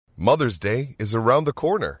Mother's Day is around the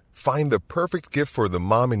corner. Find the perfect gift for the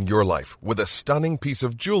mom in your life with a stunning piece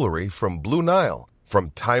of jewelry from Blue Nile.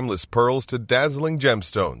 From timeless pearls to dazzling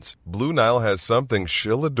gemstones, Blue Nile has something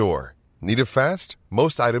she'll adore. Need it fast?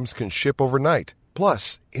 Most items can ship overnight.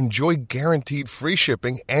 Plus, enjoy guaranteed free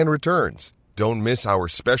shipping and returns. Don't miss our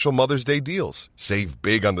special Mother's Day deals. Save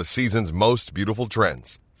big on the season's most beautiful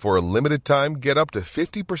trends. For a limited time, get up to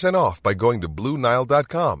 50% off by going to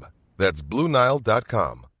BlueNile.com. That's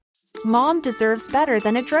BlueNile.com. Mom deserves better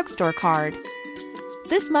than a drugstore card.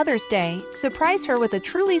 This Mother's Day, surprise her with a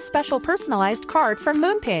truly special personalized card from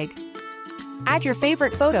Moonpig. Add your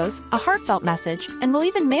favorite photos, a heartfelt message, and we'll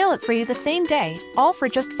even mail it for you the same day, all for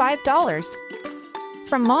just $5.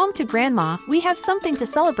 From mom to grandma, we have something to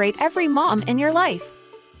celebrate every mom in your life.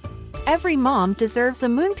 Every mom deserves a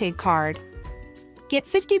Moonpig card. Get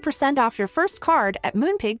 50% off your first card at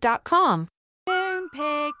Moonpig.com.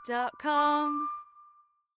 Moonpig.com.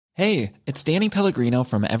 Hey, it's Danny Pellegrino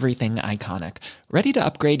from Everything Iconic. Ready to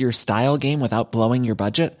upgrade your style game without blowing your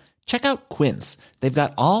budget? Check out Quince. They've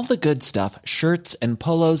got all the good stuff, shirts and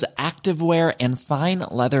polos, activewear, and fine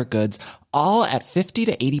leather goods, all at 50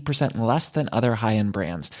 to 80% less than other high-end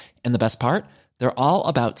brands. And the best part? They're all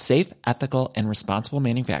about safe, ethical, and responsible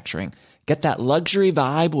manufacturing. Get that luxury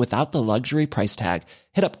vibe without the luxury price tag.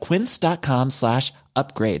 Hit up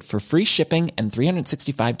quince.com/upgrade for free shipping and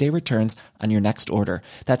 365-day returns on your next order.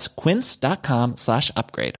 That's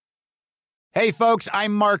quince.com/upgrade. Hey, folks,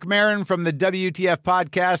 I'm Mark Maron from the WTF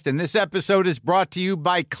Podcast, and this episode is brought to you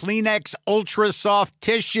by Kleenex Ultra Soft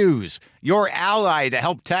Tissues, your ally to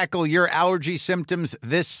help tackle your allergy symptoms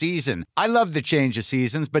this season. I love the change of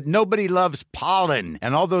seasons, but nobody loves pollen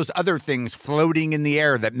and all those other things floating in the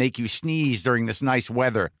air that make you sneeze during this nice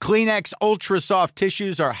weather. Kleenex Ultra Soft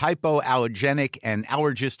Tissues are hypoallergenic and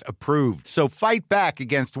allergist approved, so fight back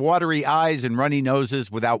against watery eyes and runny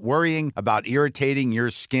noses without worrying about irritating your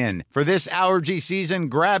skin. For this allergy season,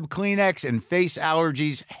 grab Kleenex and face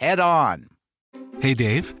allergies head on. Hey,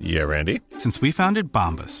 Dave. Yeah, Randy. Since we founded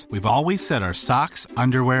Bombas, we've always said our socks,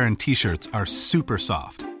 underwear, and T-shirts are super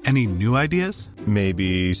soft. Any new ideas?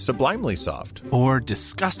 Maybe sublimely soft. Or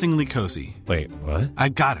disgustingly cozy. Wait, what? I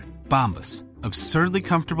got it. Bombas. Absurdly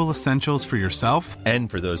comfortable essentials for yourself And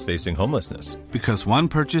for those facing homelessness. Because one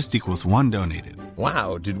purchased equals one donated.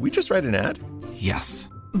 Wow, did we just write an ad? Yes.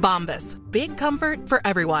 Bombas. Big comfort for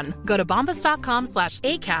everyone. Go to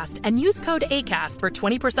bombas.com/ACAST and use code ACAST for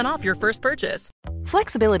 20% off your first purchase.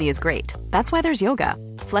 Flexibility is great. That's why there's yoga.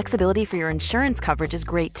 Flexibility for your insurance coverage is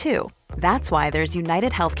great too. That's why there's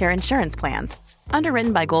United Healthcare Insurance Plans.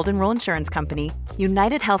 Underwritten by Golden Rule Insurance Company,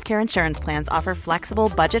 United Healthcare Insurance Plans offer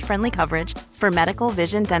flexible, budget-friendly coverage for medical,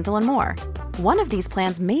 vision, dental, and more. One of these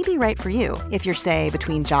plans may be right for you if you're, say,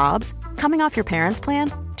 between jobs, coming off your parents'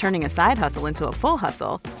 plan, turning a side hustle into a full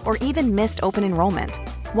hustle, or even missed open enrollment.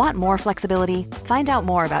 Want more flexibility? Find out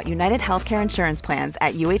more about United Healthcare Insurance Plans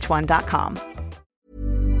at uh1.com.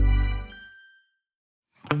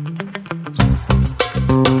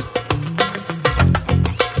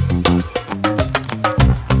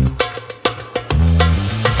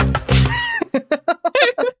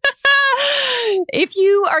 If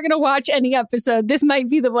you are going to watch any episode, this might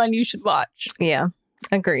be the one you should watch. Yeah,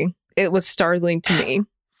 agree. It was startling to me.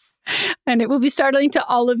 And it will be startling to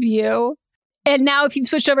all of you. And now if you've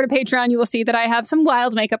switched over to Patreon, you will see that I have some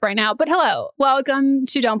wild makeup right now. But hello, welcome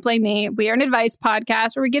to Don't Blame Me. We are an advice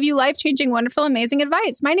podcast where we give you life-changing, wonderful, amazing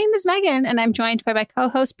advice. My name is Megan, and I'm joined by my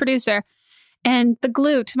co-host producer and the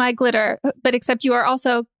glue to my glitter. But except you are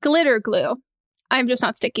also glitter glue. I'm just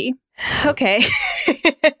not sticky. Okay.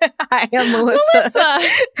 Hi, I'm Melissa.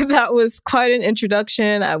 That was quite an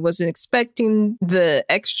introduction. I wasn't expecting the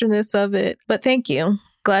extraness of it, but thank you.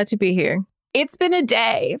 Glad to be here. It's been a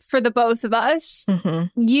day for the both of us.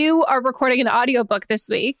 Mm-hmm. You are recording an audiobook this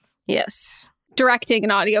week. Yes. Directing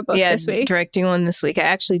an audiobook this week. Directing one this week. I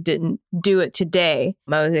actually didn't do it today.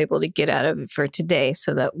 I was able to get out of it for today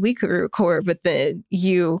so that we could record, but then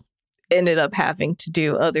you ended up having to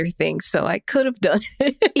do other things, so I could have done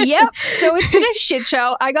it. Yep. So it's been a shit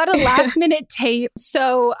show. I got a last minute tape,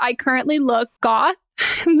 so I currently look goth.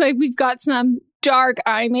 Like we've got some dark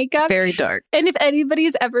eye makeup. Very dark. And if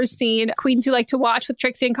anybody's ever seen Queens Who Like to Watch with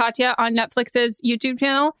Trixie and Katya on Netflix's YouTube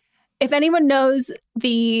channel, if anyone knows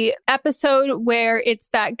the episode where it's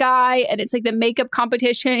that guy and it's like the makeup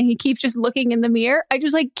competition and he keeps just looking in the mirror, I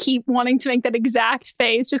just like keep wanting to make that exact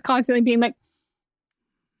face, just constantly being like,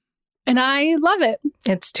 and I love it.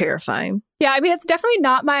 It's terrifying. Yeah, I mean, it's definitely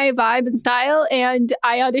not my vibe and style. And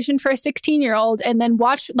I auditioned for a 16-year-old and then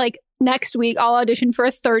watched like next week, I'll audition for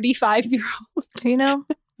a 35-year-old. You know,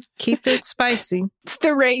 Keep it spicy. It's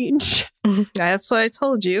the range. That's what I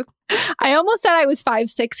told you. I almost said I was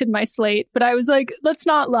 5'6" in my slate, but I was like, let's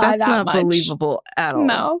not lie That's that not much. believable at all.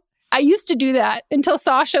 No. I used to do that until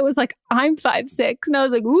Sasha was like, I'm 5'6". And I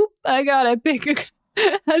was like, whoop, I gotta pick.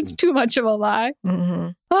 That's too much of a lie.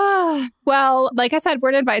 Well, like I said,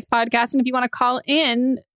 we're an advice podcast. And if you want to call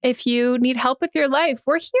in, if you need help with your life,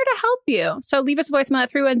 we're here to help you. So leave us a voicemail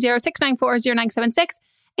at 310-694-0976.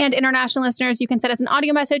 And international listeners, you can send us an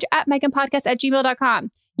audio message at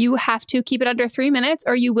meganpodcast@gmail.com. You have to keep it under 3 minutes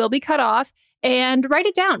or you will be cut off. And write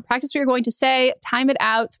it down. Practice what you're going to say. Time it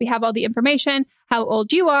out so we have all the information, how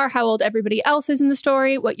old you are, how old everybody else is in the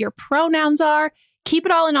story, what your pronouns are. Keep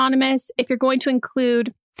it all anonymous. If you're going to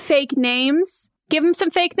include fake names, give them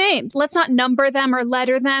some fake names. Let's not number them or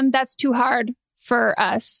letter them. That's too hard for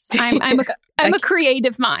us. I'm a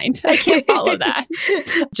creative mind. I can't follow that.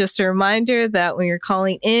 Just a reminder that when you're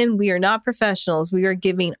calling in, we are not professionals. We are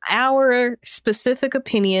giving our specific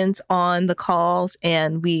opinions on the calls,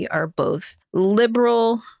 and we are both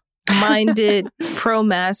liberal-minded,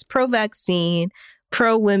 pro-mask, pro-vaccine,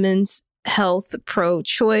 pro-women's health,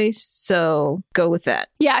 pro-choice. So go with that.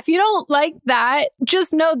 Yeah, if you don't like that,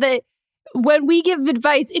 just know that when we give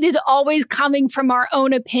advice, it is always coming from our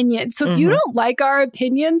own opinions. So if you don't like our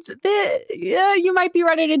opinions, you might be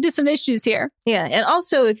running into some issues here. Yeah. And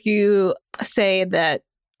also, if you say that,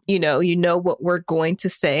 you know what we're going to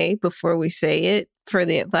say before we say it for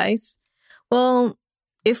the advice, well,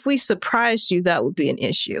 if we surprised you, that would be an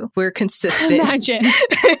issue. We're consistent. Imagine.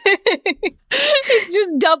 It's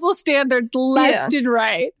just double standards left and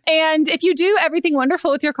right. And if you do everything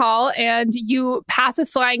wonderful with your call and you pass with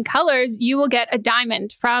flying colors, you will get a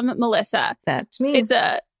diamond from Melissa. That's me. It's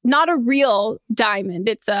not a real diamond.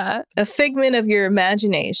 It's a figment of your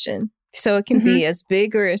imagination. So it can be as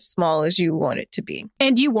big or as small as you want it to be.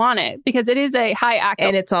 And you want it because it is a high accolade.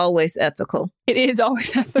 And it's always ethical. It is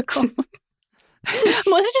always ethical.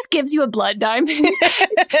 Melissa just gives you a blood diamond. Even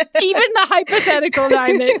the hypothetical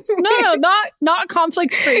diamonds. No, not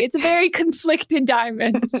conflict free. It's a very conflicted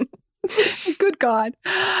diamond. Good God.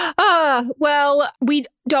 Well, we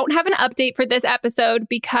don't have an update for this episode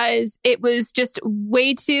because it was just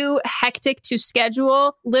way too hectic to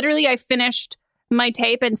schedule. Literally, I finished my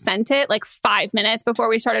tape and sent it like 5 minutes before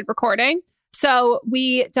we started recording. So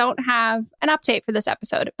we don't have an update for this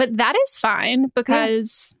episode, but that is fine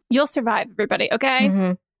because you'll survive, everybody.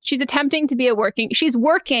 Okay. She's attempting to be she's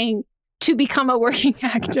working to become a working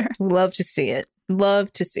actor. Love to see it.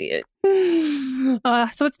 Love to see it.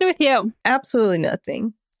 So what's new with you? Absolutely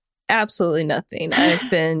nothing. Absolutely nothing.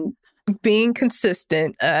 I've been being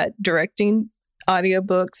consistent at directing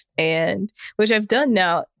audiobooks, and which I've done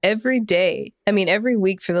now every day. I mean, every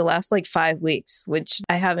week for the last 5 weeks, which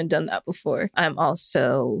I haven't done that before. I'm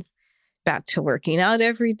also back to working out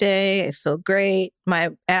every day. I feel great. My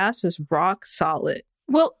ass is rock solid.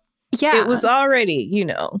 Well, yeah. It was already,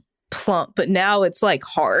 plump, but now it's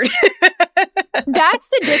hard. That's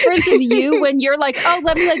the difference of you when you're like, oh,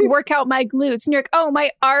 let me work out my glutes. And you're like, oh, my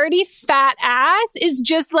already fat ass is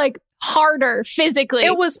just harder physically.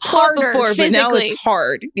 It was harder before, physically. But now it's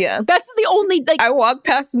hard. Yeah. That's the only I walked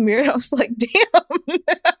past the mirror and I was like, damn. You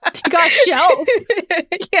got shelf.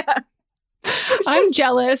 Yeah. I'm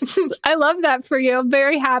jealous. I love that for you. I'm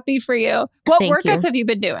very happy for you. What workouts have you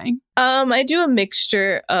been doing? I do a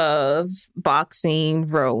mixture of boxing,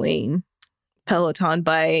 rowing, Peloton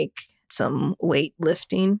bike, some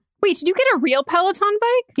weightlifting. Wait, did you get a real Peloton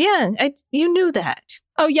bike? Yeah, you knew that.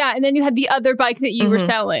 Oh, yeah. And then you had the other bike that you were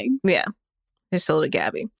selling. Yeah. I sold to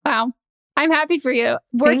Gabby. Wow. I'm happy for you.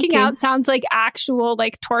 Working out sounds like actual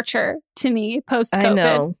torture to me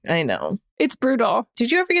post-COVID. I know. It's brutal.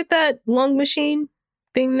 Did you ever get that lung machine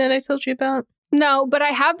thing that I told you about? No, but I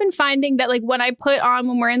have been finding that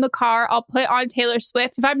when we're in the car, I'll put on Taylor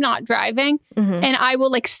Swift if I'm not driving and I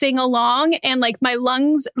will sing along and my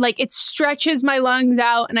lungs, it stretches my lungs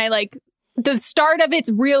out and the start of it's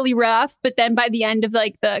really rough, but then by the end of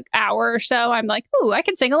the hour or so, I'm ooh, I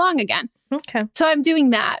can sing along again. Okay. So I'm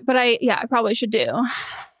doing that, but I probably should do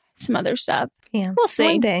some other stuff. Yeah. We'll see.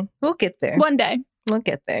 One day. We'll get there. One day. We'll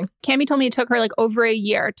get there. Cammie told me it took her over a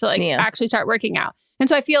year to actually start working out. And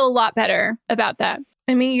so I feel a lot better about that.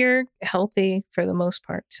 I mean, you're healthy for the most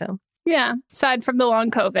part, so. Yeah, aside from the long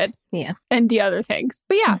COVID. Yeah. And the other things.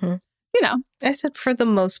 But yeah, I said for the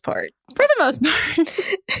most part. For the most part.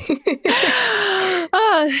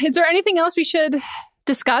 Is there anything else we should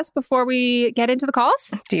discuss before we get into the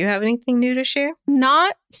calls? Do you have anything new to share?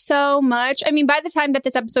 Not so much. I mean, by the time that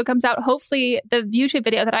this episode comes out, hopefully the YouTube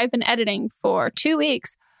video that I've been editing for 2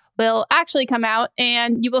 weeks will actually come out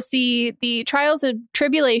and you will see the trials and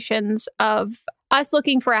tribulations of us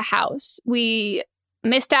looking for a house. We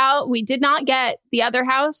missed out. We did not get the other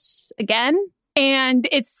house again. And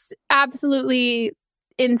it's absolutely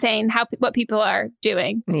insane what people are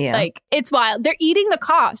doing. Yeah. Like, it's wild. They're eating the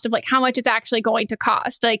cost of like how much it's actually going to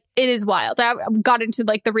cost. Like, it is wild. I got into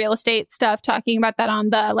like the real estate stuff, talking about that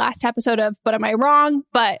on the last episode of But Am I Wrong?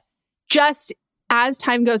 But just as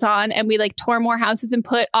time goes on and we like tour more houses and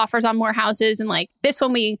put offers on more houses, and like this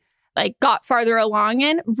one we like got farther along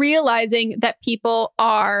in, realizing that people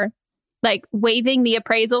are like waiving the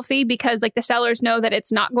appraisal fee because like the sellers know that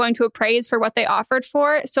it's not going to appraise for what they offered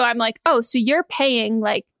for. So I'm like, oh, so you're paying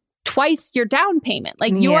like twice your down payment.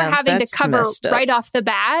 Like you're having to cover right off the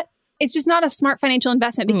bat. It's just not a smart financial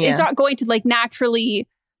investment because it's not going to like naturally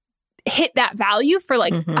hit that value for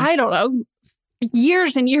like, I don't know,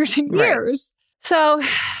 years and years and years. So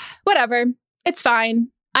whatever, it's fine.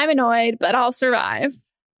 I'm annoyed, but I'll survive.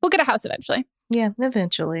 We'll get a house eventually. Yeah,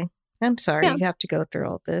 eventually. I'm sorry you have to go through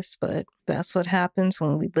all this, but that's what happens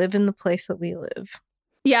when we live in the place that we live.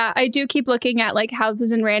 Yeah, I do keep looking at like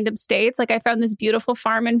houses in random states. Like I found this beautiful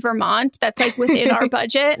farm in Vermont that's like within our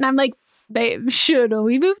budget. And I'm like, babe, should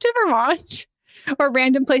we move to Vermont? Or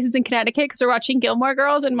random places in Connecticut because we're watching Gilmore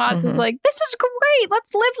Girls and Mott's is like, this is great.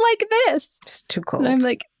 Let's live like this. It's too cold. And I'm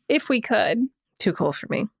like, if we could. Too cold for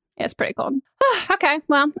me. Yeah, it's pretty cold. Okay,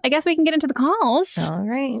 well, I guess we can get into the calls. All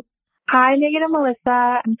right. Hi, Megan and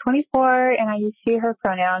Melissa. I'm 24 and I use she, her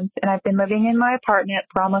pronouns, and I've been living in my apartment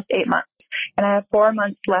for almost 8 months, and I have 4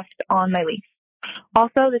 months left on my lease.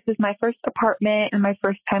 Also, this is my first apartment and my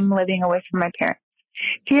first time living away from my parents.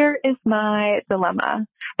 Here is my dilemma.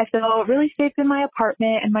 I feel really safe in my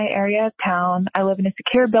apartment in my area of town. I live in a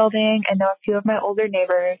secure building and know a few of my older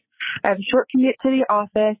neighbors. I have a short commute to the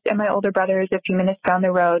office, and my older brother is a few minutes down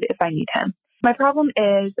the road if I need him. My problem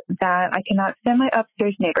is that I cannot stand my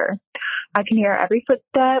upstairs neighbor. I can hear every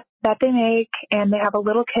footstep that they make, and they have a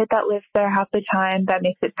little kid that lives there half the time that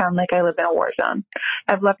makes it sound like I live in a war zone.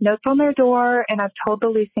 I've left notes on their door, and I've told the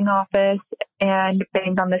leasing office and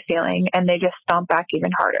banged on the ceiling, and they just stomp back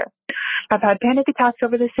even harder. I've had panic attacks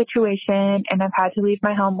over the situation, and I've had to leave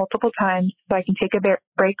my home multiple times so I can take a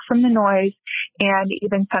break from the noise and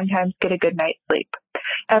even sometimes get a good night's sleep.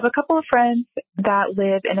 I have a couple of friends that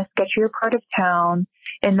live in a sketchier part of town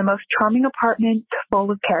in the most charming apartment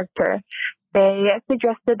full of character. They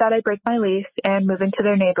suggested that I break my lease and move into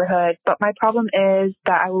their neighborhood, but my problem is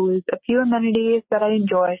that I will lose a few amenities that I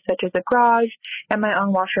enjoy, such as a garage and my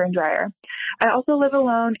own washer and dryer. I also live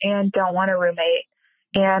alone and don't want a roommate.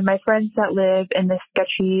 And my friends that live in this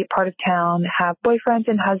sketchy part of town have boyfriends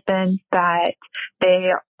and husbands that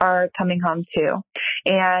they are coming home to.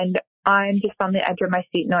 And I'm just on the edge of my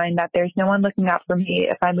seat knowing that there's no one looking out for me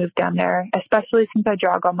if I move down there, especially since I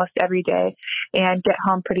jog almost every day and get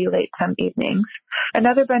home pretty late some evenings.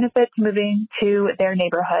 Another benefit to moving to their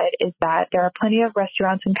neighborhood is that there are plenty of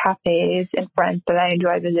restaurants and cafes and friends that I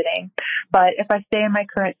enjoy visiting. But if I stay in my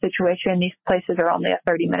current situation, these places are only a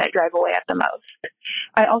 30-minute drive away at the most.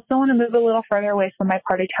 I also want to move a little further away from my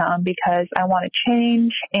part of town because I want to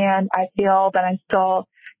change, and I feel that I'm still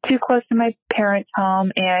too close to my parents'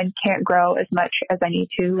 home and can't grow as much as I need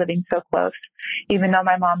to living so close, even though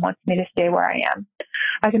my mom wants me to stay where I am.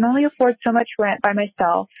 I can only afford so much rent by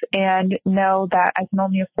myself and know that I can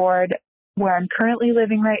only afford where I'm currently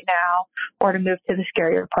living right now or to move to the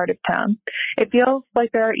scarier part of town. It feels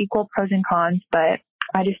like there are equal pros and cons, but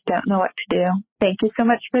I just don't know what to do. Thank you so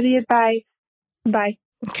much for the advice. Bye.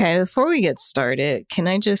 Okay, before we get started, can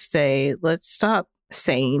I just say, let's stop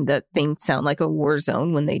saying that things sound like a war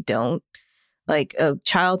zone when they don't. Like a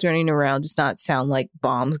child running around does not sound like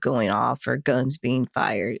bombs going off or guns being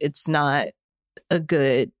fired. It's not a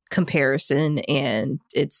good comparison, and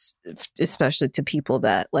it's especially to people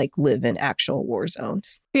that like live in actual war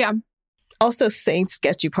zones. Yeah. Also saying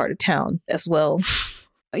sketchy part of town as well.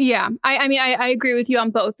 Yeah. I mean, I agree with you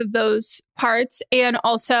on both of those parts. And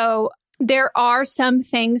also there are some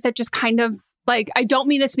things that just kind of like, I don't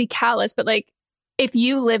mean this to be callous, but like, if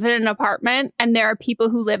you live in an apartment and there are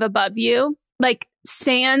people who live above you, like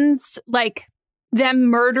sans like them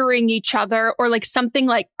murdering each other or like something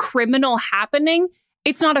like criminal happening,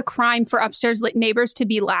 it's not a crime for upstairs neighbors to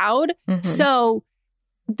be loud. Mm-hmm. So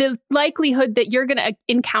the likelihood that you're going to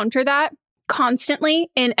encounter that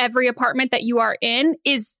constantly in every apartment that you are in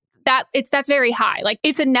is that's very high. Like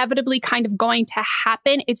it's inevitably kind of going to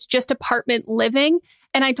happen. It's just apartment living.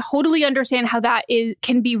 And I totally understand how that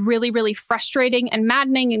can be really, really frustrating and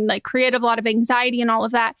maddening and like create a lot of anxiety and all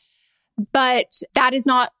of that. But that is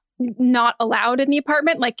not allowed in the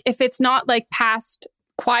apartment. Like if it's not like past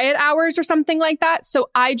quiet hours or something like that. So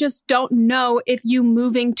I just don't know if you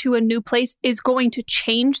moving to a new place is going to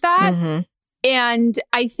change that. Mm-hmm. And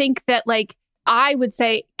I think that like, I would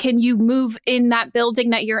say, can you move in that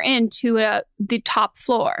building that you're in to the top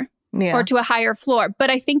floor or to a higher floor? But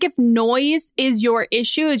I think if noise is your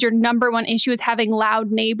issue, is your number one issue is having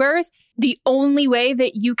loud neighbors, the only way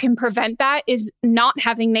that you can prevent that is not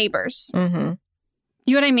having neighbors. Mm-hmm.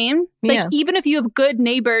 You know what I mean? Like, even if you have good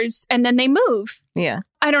neighbors and then they move. Yeah.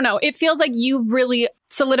 I don't know. It feels like you've really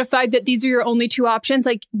solidified that these are your only two options.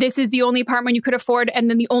 Like, this is the only apartment you could afford. And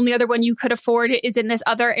then the only other one you could afford is in this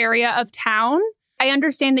other area of town. I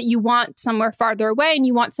understand that you want somewhere farther away and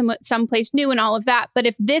you want someplace new and all of that. But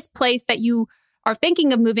if this place that you are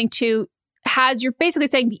thinking of moving to has, you're basically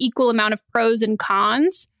saying the equal amount of pros and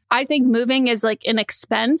cons, I think moving is like an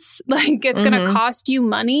expense. Like, it's going to cost you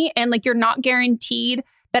money and like you're not guaranteed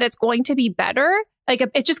that it's going to be better. Like,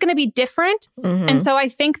 it's just going to be different. And so I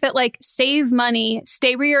think that like, save money,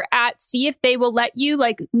 stay where you're at, see if they will let you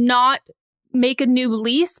like not make a new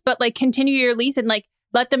lease, but like continue your lease and like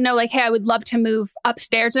let them know like, hey, I would love to move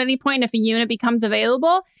upstairs at any point if a unit becomes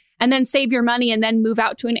available, and then save your money and then move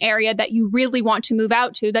out to an area that you really want to move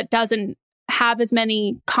out to that doesn't have as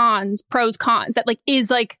many cons, that like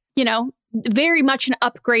is like, you know, very much an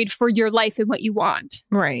upgrade for your life and what you want.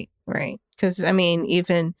 Right. Because I mean,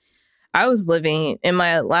 even I was living in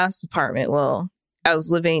my last apartment. Well, I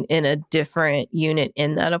was living in a different unit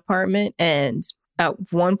in that apartment. And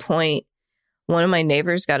at one point, one of my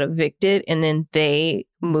neighbors got evicted and then they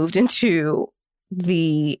moved into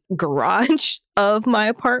the garage of my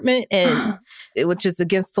apartment, and which is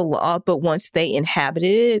against the law. But once they inhabited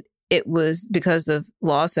it, it was because of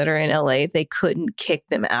laws that are in LA, they couldn't kick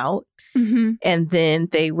them out. And then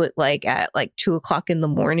they would like at like 2:00 in the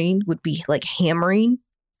morning would be like hammering,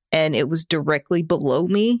 and it was directly below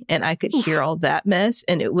me and I could hear all that mess,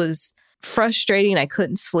 and it was frustrating. I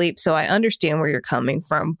couldn't sleep. So I understand where you're coming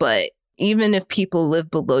from. But even if people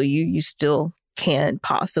live below you, you still can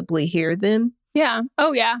possibly hear them. Yeah.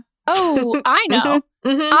 Oh, yeah. Oh, I know.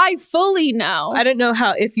 I fully know. I don't know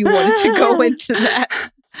how, if you wanted to go into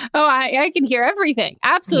that. Oh, I can hear everything.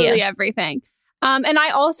 Absolutely everything. And I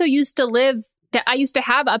also used to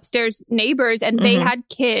have upstairs neighbors and they had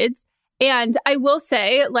kids. And I will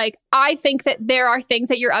say, like, I think that there are things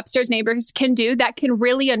that your upstairs neighbors can do that can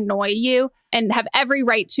really annoy you and have every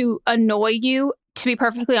right to annoy you. To be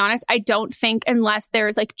perfectly honest, I don't think unless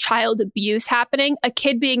there's like child abuse happening, a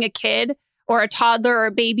kid being a kid or a toddler or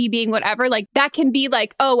a baby being whatever, like that can be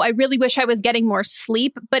like, oh, I really wish I was getting more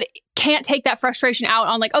sleep, but it can't take that frustration out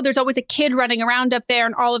on like, oh, there's always a kid running around up there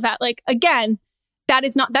and all of that. Like, again,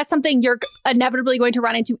 that's something you're inevitably going to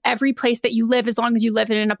run into every place that you live as long as you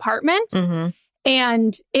live in an apartment.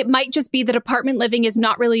 And it might just be that apartment living is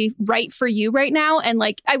not really right for you right now. And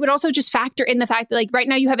like, I would also just factor in the fact that like right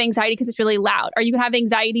now you have anxiety because it's really loud. Are you going to have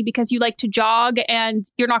anxiety because you like to jog and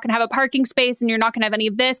you're not going to have a parking space and you're not going to have any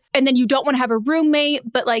of this? And then you don't want to have a roommate,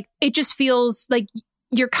 but like, it just feels like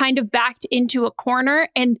you're kind of backed into a corner,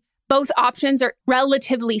 and both options are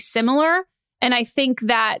relatively similar. And I think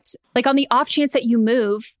that like on the off chance that you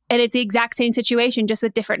move, and it's the exact same situation, just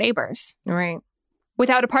with different neighbors. Right.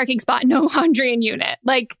 Without a parking spot, no laundry in unit.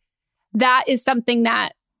 Like, that is something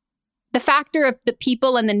that the factor of the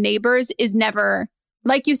people and the neighbors is never,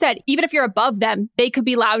 like you said, even if you're above them, they could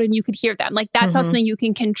be loud and you could hear them. Like, that's not something you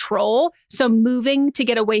can control. So moving to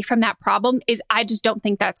get away from that problem I just don't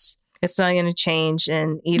think it's not going to change.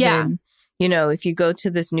 And even, you know, if you go to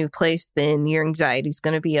this new place, then your anxiety is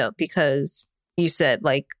going to be up because you said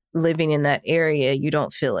like living in that area, you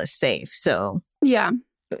don't feel as safe. So yeah.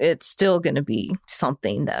 It's still going to be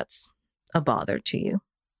something that's a bother to you.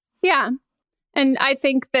 Yeah. And I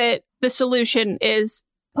think that the solution is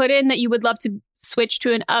put in that you would love to switch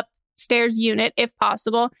to an upstairs unit if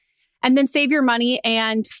possible, and then save your money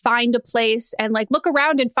and find a place and like look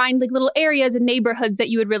around and find like little areas and neighborhoods that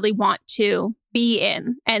you would really want to be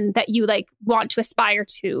in and that you like want to aspire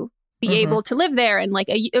to be able to live there, and like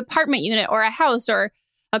a apartment unit or a house or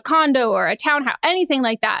a condo or a townhouse, anything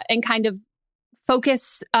like that, and kind of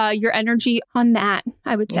focus your energy on that,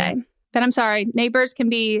 I would say. But I'm sorry, neighbors can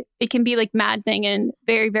be like maddening and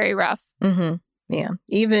very, very rough. Yeah.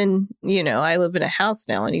 Even, you know, I live in a house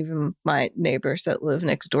now, and even my neighbors that live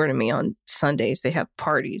next door to me on Sundays, they have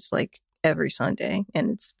parties like every Sunday,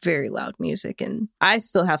 and it's very loud music, and I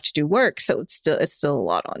still have to do work. So it's still a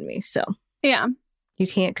lot on me. So yeah, you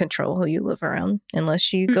can't control who you live around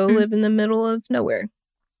unless you go live in the middle of nowhere.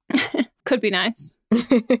 Could be nice.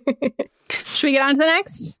 Should we get on to the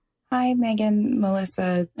next? Hi, Megan,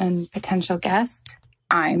 Melissa, and potential guest.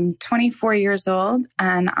 I'm 24 years old,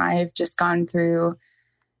 and I've just gone through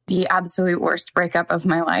the absolute worst breakup of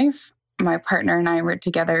my life. My partner and I were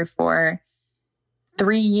together for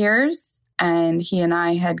 3 years, and he and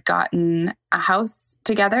I had gotten a house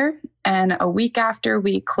together. And a week after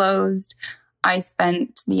we closed, I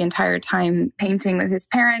spent the entire time painting with his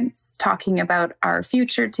parents, talking about our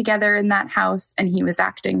future together in that house. And he was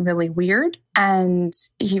acting really weird and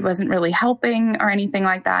he wasn't really helping or anything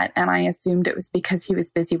like that. And I assumed it was because he was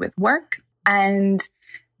busy with work. And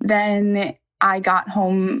then I got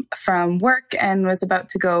home from work and was about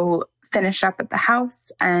to go finish up at the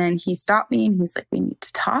house. And he stopped me and he's like, we need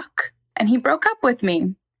to talk. And he broke up with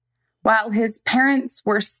me while his parents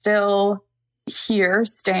were still here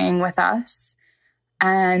staying with us.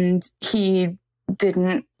 And he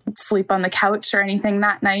didn't sleep on the couch or anything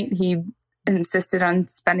that night. He insisted on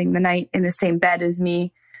spending the night in the same bed as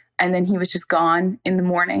me. And then he was just gone in the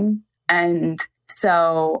morning. And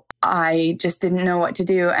so I just didn't know what to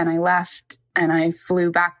do. And I left and I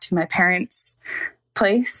flew back to my parents'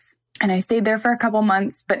 place. And I stayed there for a couple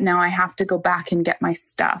months, but now I have to go back and get my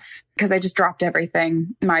stuff because I just dropped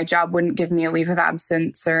everything. My job wouldn't give me a leave of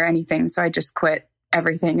absence or anything. So I just quit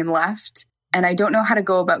everything and left. And I don't know how to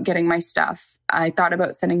go about getting my stuff. I thought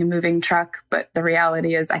about sending a moving truck, but the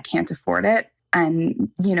reality is I can't afford it. And,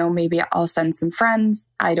 you know, maybe I'll send some friends.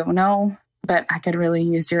 I don't know, but I could really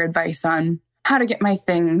use your advice on how to get my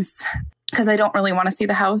things because I don't really want to see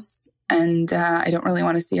the house and I don't really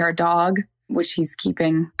want to see our dog, which he's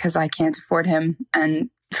keeping because I can't afford him. And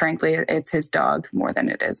frankly, it's his dog more than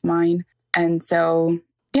it is mine. And so,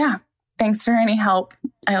 yeah, thanks for any help.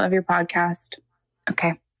 I love your podcast.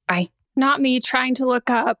 Okay, bye. Not me trying to look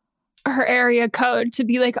up her area code to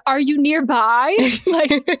be like, are you nearby?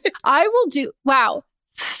 Like, I will do. Wow.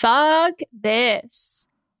 Fuck this.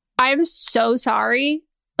 I'm so sorry.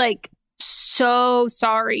 Like, so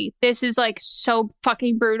sorry. This is like so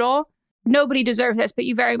fucking brutal. Nobody deserves this, but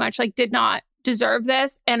you very much like did not deserve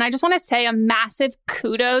this. And I just want to say a massive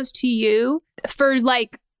kudos to you for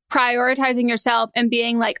like prioritizing yourself and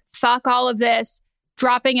being like, fuck all of this,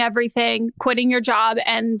 dropping everything, quitting your job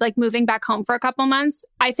and like moving back home for a couple months.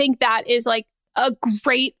 I think that is like a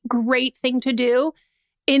great, great thing to do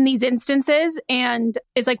in these instances. And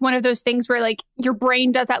is like one of those things where like your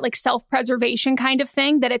brain does that like self-preservation kind of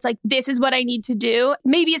thing that it's like, this is what I need to do.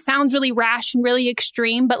 Maybe it sounds really rash and really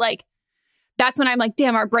extreme, but like, that's when I'm like,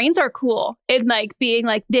 damn, our brains are cool. And like being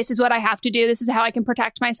like, this is what I have to do. This is how I can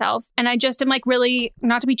protect myself. And I just am like really,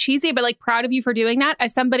 not to be cheesy, but like proud of you for doing that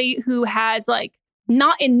as somebody who has like,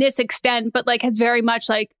 not in this extent, but like has very much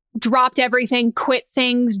like dropped everything, quit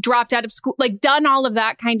things, dropped out of school, like done all of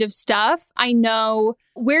that kind of stuff. I know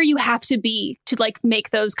where you have to be to like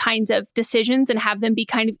make those kinds of decisions and have them be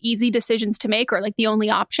kind of easy decisions to make or like the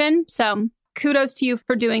only option. So kudos to you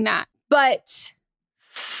for doing that. But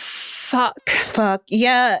Fuck.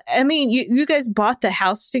 Yeah. I mean, you guys bought the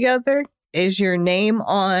house together. Is your name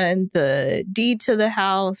on the deed to the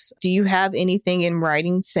house? Do you have anything in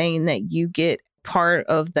writing saying that you get part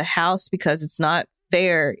of the house? Because it's not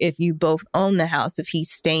fair if you both own the house, if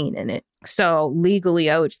he's staying in it. So legally,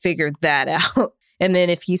 I would figure that out. And then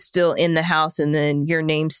if he's still in the house and then your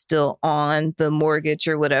name's still on the mortgage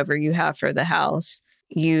or whatever you have for the house,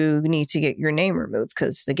 you need to get your name removed.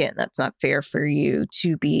 Because again, that's not fair for you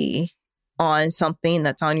to be on something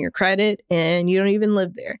that's on your credit and you don't even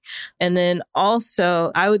live there. And then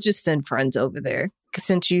also, I would just send friends over there.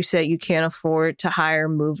 Since you said you can't afford to hire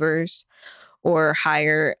movers or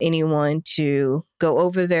hire anyone to go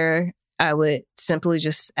over there, I would simply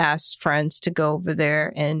just ask friends to go over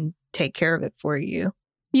there and take care of it for you.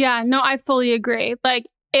 Yeah, no, I fully agree. Like,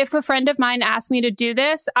 if a friend of mine asked me to do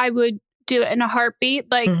this, I would do it in a heartbeat.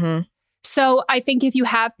 Like, so I think if you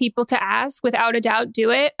have people to ask, without a doubt,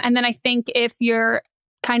 do it. And then I think if you're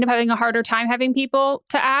kind of having a harder time having people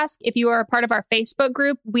to ask, if you are a part of our Facebook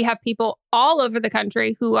group, we have people all over the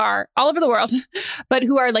country who are all over the world, but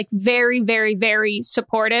who are like very, very, very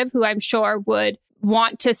supportive, who I'm sure would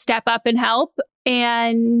want to step up and help.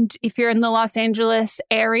 And if you're in the Los Angeles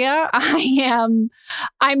area, I'm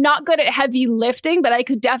not good at heavy lifting, but I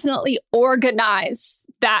could definitely organize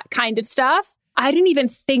that kind of stuff. I didn't even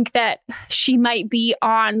think that she might be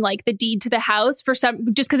on like the deed to the house for some,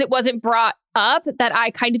 just because it wasn't brought up, that I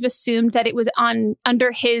kind of assumed that it was on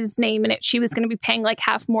under his name and she was going to be paying like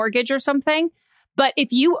half mortgage or something. But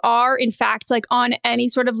if you are in fact like on any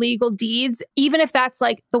sort of legal deeds, even if that's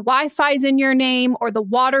like the Wi-Fi's in your name or the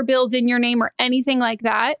water bill's in your name or anything like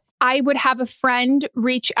that, I would have a friend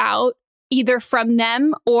reach out either from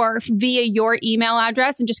them or via your email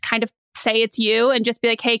address and just kind of say it's you and just be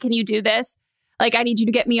like, hey, can you do this? Like, I need you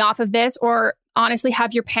to get me off of this, or honestly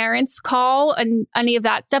have your parents call and any of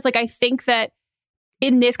that stuff. Like, I think that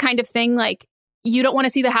in this kind of thing, like you don't want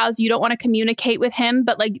to see the house, you don't want to communicate with him,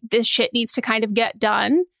 but like this shit needs to kind of get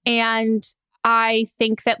done. And I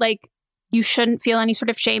think that like you shouldn't feel any sort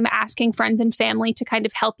of shame asking friends and family to kind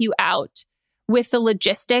of help you out with the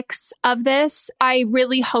logistics of this. I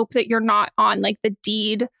really hope that you're not on like the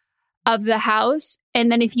deed of the house.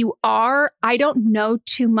 And then if you are, I don't know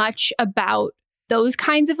too much about those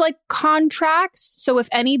kinds of like contracts. So if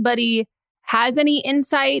anybody has any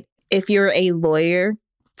insight. If you're a lawyer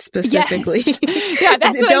specifically. Yes. Yeah,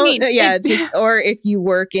 that's what I mean. Yeah, just, or if you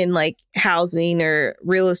work in like housing or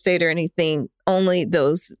real estate or anything, only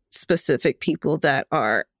those specific people that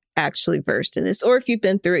are actually versed in this, or if you've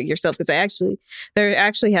been through it yourself, because there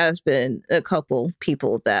actually has been a couple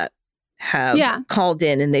people that have called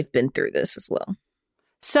in and they've been through this as well.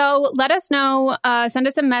 So let us know, send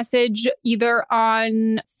us a message either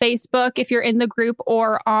on Facebook if you're in the group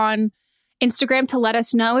or on Instagram to let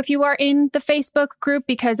us know if you are in the Facebook group,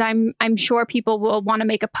 because I'm sure people will want to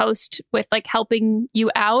make a post with like helping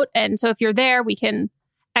you out. And so if you're there, we can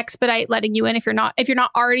expedite letting you in if you're not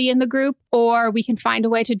already in the group, or we can find a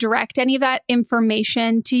way to direct any of that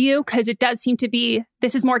information to you, because it does seem to be,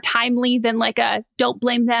 this is more timely than like a don't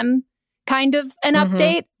blame them kind of an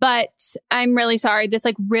update. But I'm really sorry. This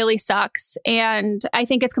like really sucks. And I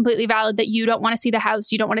think it's completely valid that you don't want to see the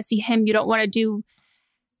house. You don't want to see him. You don't want to do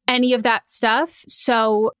any of that stuff.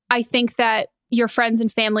 So I think that your friends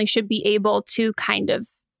and family should be able to kind of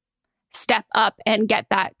step up and get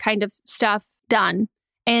that kind of stuff done.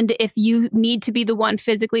 And if you need to be the one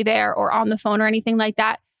physically there or on the phone or anything like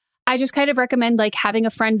that, I just kind of recommend like having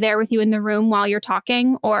a friend there with you in the room while you're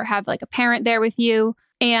talking, or have like a parent there with you,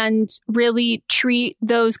 and really treat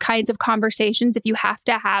those kinds of conversations, if you have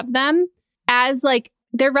to have them, as like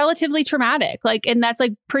they're relatively traumatic. Like, and that's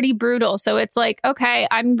like pretty brutal. So it's like, okay,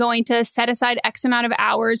 I'm going to set aside X amount of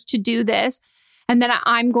hours to do this. And then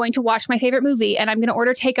I'm going to watch my favorite movie, and I'm going to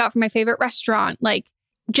order takeout from my favorite restaurant. Like,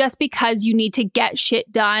 just because you need to get shit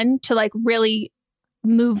done to like really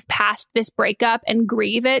move past this breakup and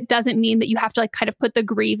grieve it doesn't mean that you have to like kind of put the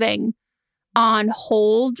grieving on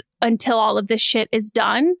hold until all of this shit is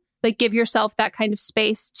done. Like, give yourself that kind of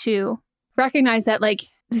space to recognize that like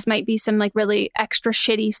this might be some like really extra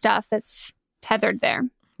shitty stuff that's tethered there.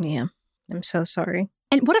 Yeah. I'm so sorry.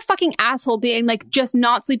 And what a fucking asshole being like just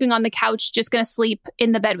not sleeping on the couch, just going to sleep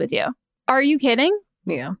in the bed with you. Are you kidding?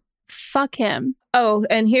 Yeah. Fuck him. Oh,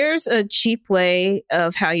 and here's a cheap way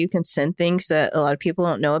of how you can send things that a lot of people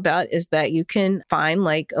don't know about, is that you can find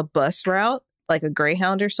like a bus route, like a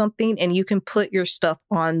Greyhound or something, and you can put your stuff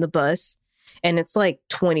on the bus, and it's like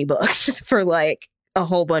 $20 for like a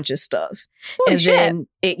whole bunch of stuff. Holy and shit. Then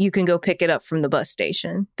you can go pick it up from the bus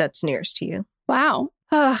station that's nearest to you. Wow.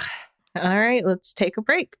 Ugh. All right, let's take a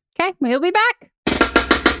break. Okay, we'll be back.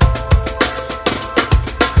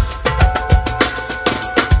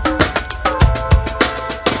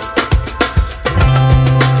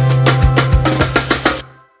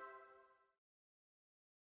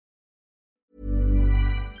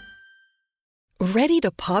 Ready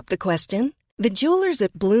to pop the question? The jewelers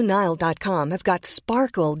at BlueNile.com have got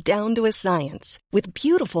sparkle down to a science with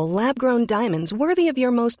beautiful lab-grown diamonds worthy of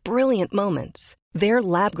your most brilliant moments. Their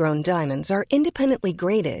lab-grown diamonds are independently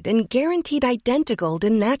graded and guaranteed identical to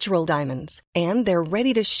natural diamonds, and they're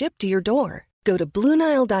ready to ship to your door. Go to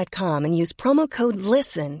BlueNile.com and use promo code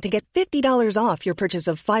LISTEN to get $50 off your purchase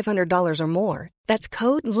of $500 or more. That's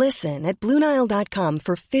code LISTEN at BlueNile.com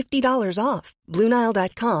for $50 off.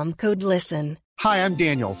 BlueNile.com, code LISTEN. Hi, I'm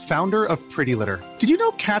Daniel, founder of Pretty Litter. Did you know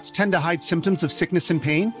cats tend to hide symptoms of sickness and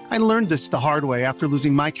pain? I learned this the hard way after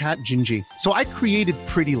losing my cat, Gingy. So I created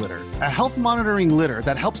Pretty Litter, a health monitoring litter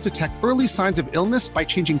that helps detect early signs of illness by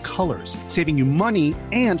changing colors, saving you money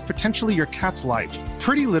and potentially your cat's life.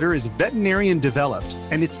 Pretty Litter is veterinarian developed,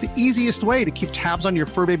 and it's the easiest way to keep tabs on your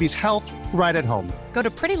fur baby's health right at home. Go to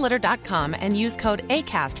prettylitter.com and use code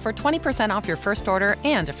ACAST for 20% off your first order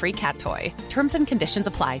and a free cat toy. Terms and conditions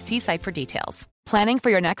apply. See site for details. Planning for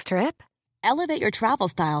your next trip? Elevate your travel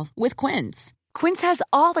style with Quince. Quince has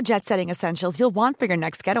all the jet-setting essentials you'll want for your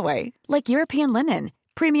next getaway, like European linen,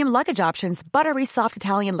 premium luggage options, buttery soft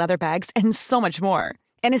Italian leather bags, and so much more.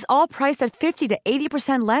 And is all priced at 50 to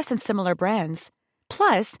 80% less than similar brands.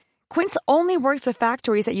 Plus, Quince only works with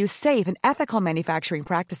factories that use safe and ethical manufacturing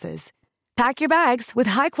practices. Pack your bags with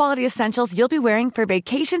high-quality essentials you'll be wearing for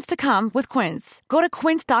vacations to come with Quince. Go to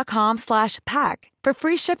quince.com/pack for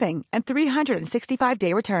free shipping and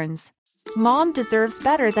 365-day returns. Mom deserves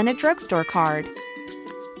better than a drugstore card.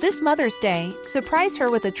 This Mother's Day, surprise her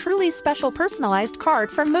with a truly special personalized card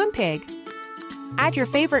from Moonpig. Add your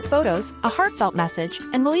favorite photos, a heartfelt message,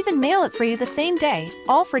 and we'll even mail it for you the same day,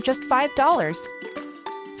 all for just $5.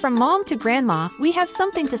 From mom to grandma, we have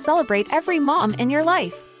something to celebrate every mom in your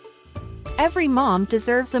life. Every mom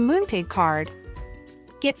deserves a Moonpig card.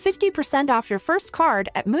 Get 50% off your first card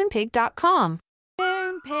at moonpig.com.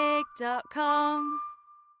 Moonpig.com.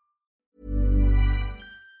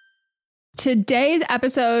 Today's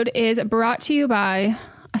episode is brought to you by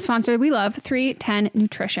a sponsor we love, 310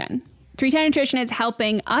 Nutrition. 310 Nutrition is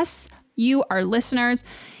helping us, you, our listeners,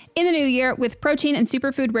 in the new year with protein and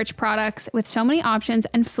superfood-rich products with so many options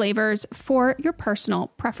and flavors for your personal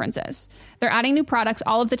preferences. They're adding new products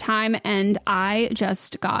all of the time, and I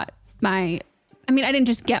just got I didn't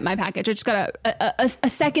just get my package. I just got a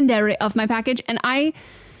secondary of my package, and I,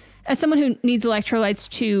 as someone who needs electrolytes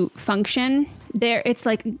to function, it's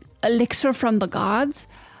like elixir from the gods.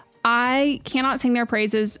 I cannot sing their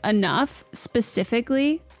praises enough.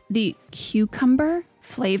 Specifically, the cucumber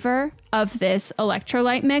flavor of this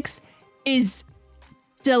electrolyte mix is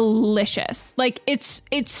delicious. Like it's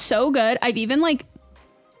so good. I've even like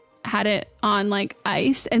had it on like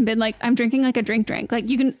ice and been like, I'm drinking like a drink. Like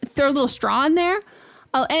you can throw a little straw in there.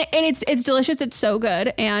 And it's delicious. It's so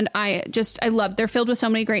good. And I love, they're filled with so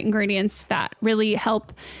many great ingredients that really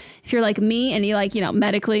help if you're like me and you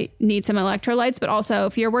medically need some electrolytes, but also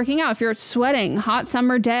if you're working out, if you're sweating, hot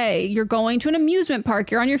summer day, you're going to an amusement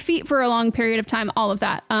park, you're on your feet for a long period of time, all of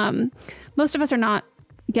that. Most of us are not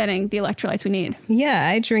getting the electrolytes we need. Yeah,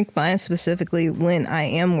 I drink mine specifically when I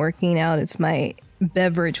am working out. It's my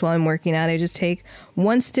beverage while I'm working out. I just take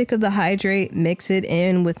 1 stick of the hydrate, mix it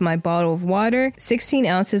in with my bottle of water. 16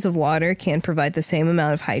 ounces of water can provide the same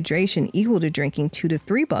amount of hydration equal to drinking 2 to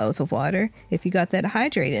 3 bottles of water if you got that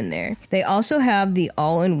hydrate in there. They also have the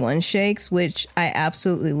all-in-one shakes, which I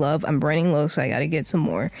absolutely love. I'm running low, so I got to get some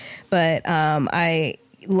more. But I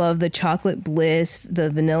love the chocolate bliss,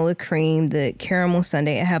 the vanilla cream, the caramel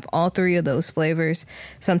sundae. I have all 3 of those flavors.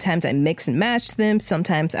 Sometimes I mix and match them.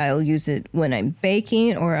 Sometimes I'll use it when I'm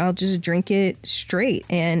baking, or I'll just drink it straight.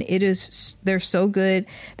 And they're so good.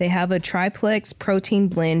 They have a triplex protein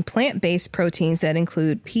blend, plant-based proteins that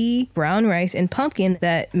include pea, brown rice, and pumpkin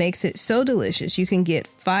that makes it so delicious. You can get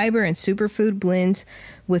fiber and superfood blends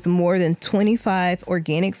with more than 25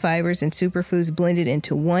 organic fibers and superfoods blended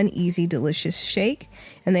into one easy, delicious shake.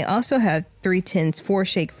 And they also have 310's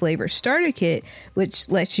 4-shake flavor starter kit, which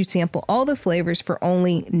lets you sample all the flavors for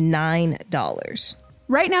only $9.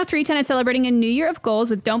 Right now, 310 is celebrating a new year of goals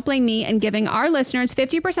with Don't Blame Me and giving our listeners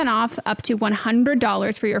 50% off up to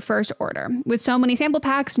 $100 for your first order. With so many sample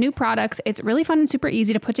packs, new products, it's really fun and super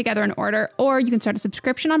easy to put together an order, or you can start a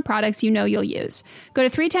subscription on products you know you'll use. Go to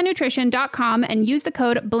 310nutrition.com and use the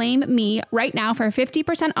code BLAMEME right now for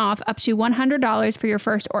 50% off up to $100 for your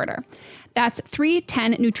first order. That's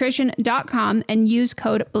 310nutrition.com and use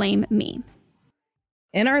code BLAMEME.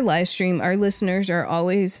 In our live stream, our listeners are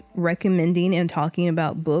always recommending and talking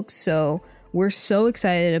about books. So we're so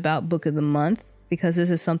excited about Book of the Month because this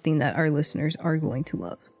is something that our listeners are going to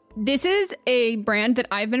love. This is a brand that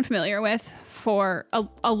I've been familiar with for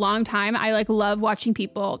a long time. I love watching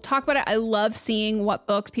people talk about it. I love seeing what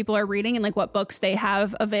books people are reading and what books they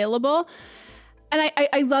have available. And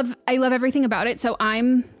I love everything about it. So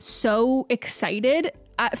I'm so excited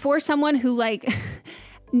for someone who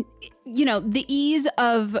the ease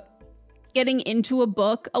of getting into a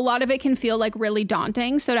book, a lot of it can feel really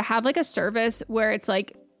daunting. So to have a service where it's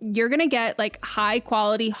you're going to get high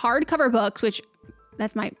quality hardcover books, which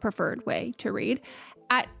that's my preferred way to read,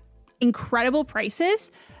 at incredible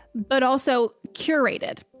prices, but also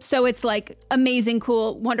curated. So it's amazing,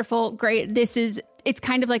 cool, wonderful, great. It's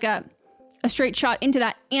kind of a straight shot into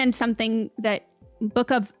that, and something that Book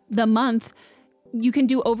of the Month you can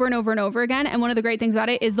do over and over and over again. And one of the great things about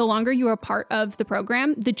it is the longer you are part of the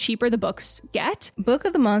program, the cheaper the books get. Book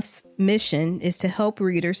of the Month's mission is to help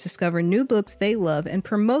readers discover new books they love and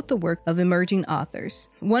promote the work of emerging authors.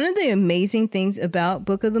 One of the amazing things about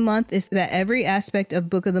Book of the Month is that every aspect of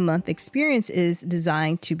Book of the Month experience is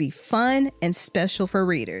designed to be fun and special for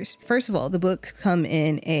readers. First of all, the books come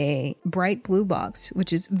in a bright blue box,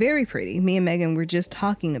 which is very pretty. Me and Megan were just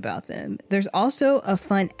talking about them. There's also a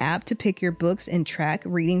fun app to pick your books and track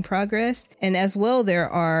reading progress. And as well, there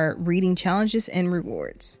are reading challenges and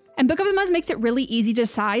rewards. And Book of the Month makes it really easy to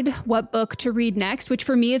decide what book to read next, which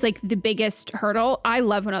for me is the biggest hurdle. I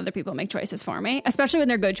love when other people make choices for me, especially when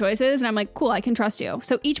they're good choices. And I'm cool, I can trust you.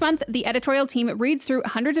 So each month, the editorial team reads through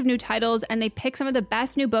hundreds of new titles and they pick some of the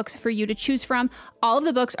best new books for you to choose from. All of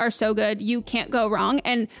the books are so good. You can't go wrong.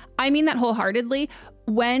 And I mean that wholeheartedly.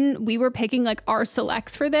 When we were picking our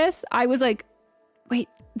selects for this, I was wait,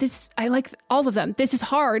 I like all of them. This is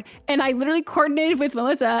hard. And I literally coordinated with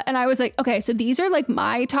Melissa and I was like, okay, so these are like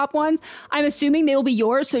my top ones. I'm assuming they will be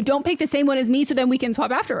yours. So don't pick the same one as me so then we can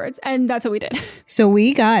swap afterwards. And that's what we did. So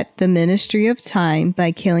we got The Ministry of Time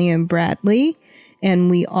by Killian Bradley.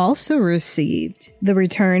 And we also received The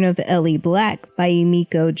Return of Ellie Black by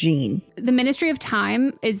Emiko Jean. The Ministry of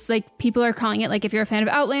Time is like, people are calling it, like if you're a fan of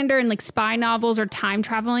Outlander and like spy novels or time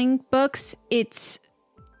traveling books, it's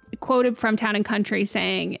quoted from Town and Country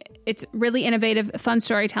saying it's really innovative, fun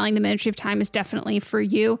storytelling. The Ministry of Time is definitely for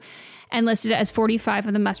you, and listed as 45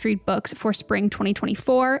 of the must-read books for spring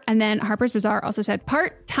 2024. And then Harper's Bazaar also said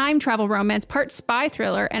part time travel romance, part spy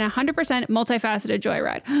thriller, and 100% multifaceted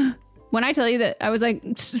joyride. When I tell you that, I was like,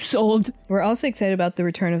 sold. We're also excited about The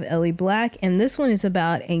Return of Ellie Black, and this one is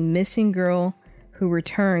about a missing girl who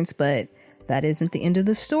returns, but that isn't the end of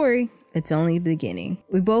the story. It's only the beginning.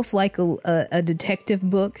 We both like a detective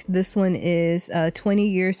book. This one is 20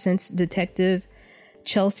 years since Detective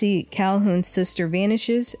Chelsea Calhoun's sister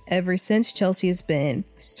vanishes. Ever since, Chelsea has been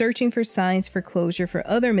searching for signs for closure for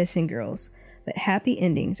other missing girls, but happy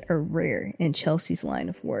endings are rare in Chelsea's line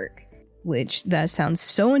of work, which that sounds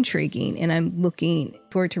so intriguing, and I'm looking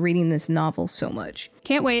forward to reading this novel so much.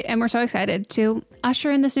 Can't wait, and we're so excited to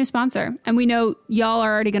usher in this new sponsor. And we know y'all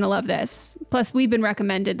are already going to love this. Plus, we've been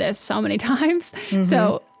recommended this so many times. Mm-hmm.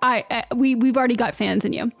 So we've already got fans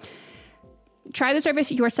in you. Try the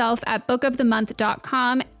service yourself at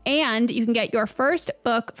bookofthemonth.com, and you can get your first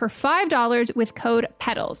book for $5 with code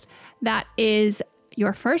PEDALS. That is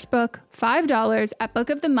your first book, $5 at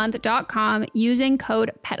bookofthemonth.com using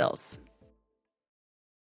code PEDALS.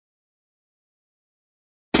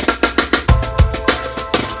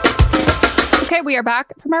 Okay, we are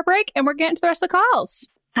back from our break and we're getting to the rest of the calls.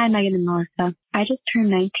 Hi, Megan and Melissa. I just turned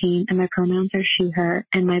 19 and my pronouns are she, her,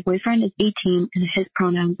 and my boyfriend is 18 and his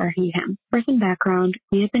pronouns are he, him. For some background,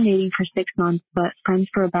 we have been dating for 6 months, but friends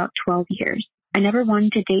for about 12 years. I never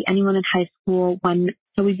wanted to date anyone in high school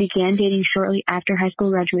so we began dating shortly after high school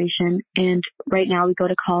graduation, and right now we go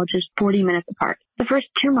to college just 40 minutes apart. The first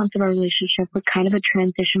 2 months of our relationship was kind of a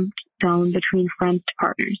transition zone between friends to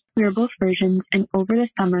partners. We were both virgins, and over the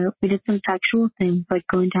summer, we did some sexual things like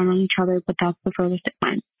going down on each other, but that's the furthest it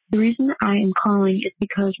went. The reason I am calling is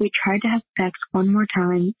because we tried to have sex one more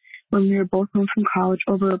time when we were both home from college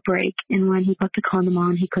over a break, and when he put the condom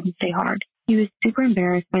on, he couldn't stay hard. He was super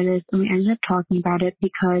embarrassed by this, and we ended up talking about it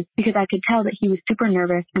because I could tell that he was super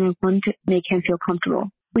nervous, and I wanted to make him feel comfortable.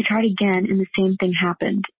 We tried again, and the same thing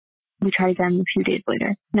happened. We tried again a few days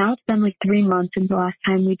later. Now it's been like 3 months since the last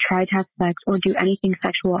time we tried to have sex or do anything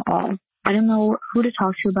sexual at all. I don't know who to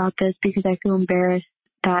talk to about this because I feel embarrassed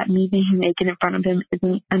that me being naked in front of him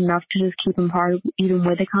isn't enough to just keep him hard even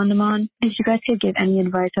with a condom on. If you guys could give any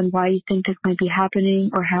advice on why you think this might be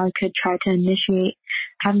happening or how I could try to initiate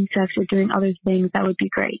having sex or doing other things, that would be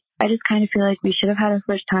great. I just kind of feel like we should have had our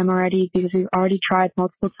first time already because we've already tried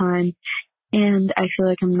multiple times, and I feel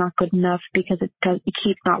like I'm not good enough because it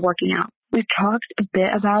keeps not working out. We've talked a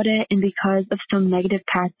bit about it, and because of some negative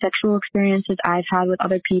past sexual experiences I've had with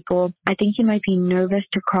other people, I think he might be nervous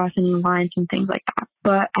to cross any lines and things like that.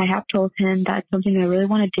 But I have told him that's something I really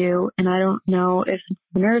want to do, and I don't know if it's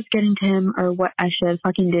the nerves getting to him or what I should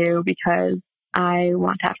fucking do because I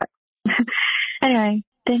want to have sex. Anyway,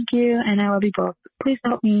 thank you, and I love you both. Please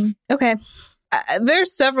help me. Okay.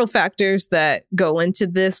 There's several factors that go into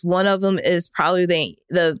this. One of them is probably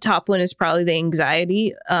the top one is probably the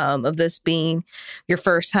anxiety of this being your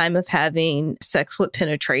first time of having sex with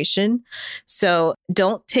penetration. So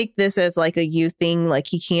don't take this as like a you thing, like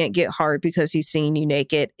he can't get hard because he's seeing you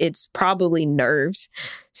naked. It's probably nerves.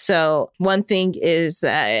 So one thing is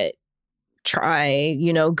that try,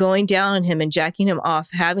 going down on him and jacking him off,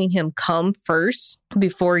 having him come first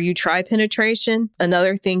before you try penetration.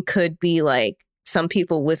 Another thing could be like some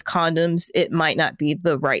people with condoms, it might not be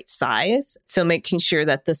the right size. So making sure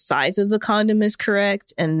that the size of the condom is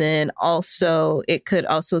correct. And then also it could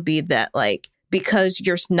also be that like, because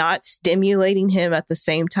you're not stimulating him at the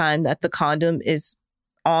same time that the condom is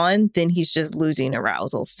on, then he's just losing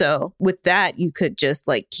arousal. So with that, you could just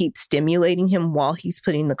like keep stimulating him while he's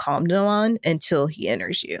putting the condom on until he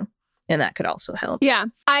enters you. And that could also help. Yeah,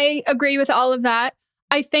 I agree with all of that.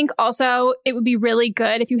 I think also it would be really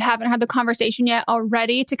good if you haven't had the conversation yet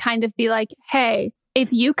already to kind of be like, hey,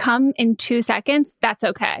 if you come in 2 seconds, that's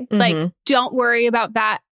okay. Mm-hmm. Like, don't worry about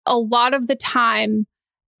that. A lot of the time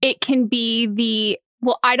it can be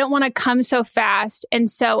well, I don't want to come so fast. And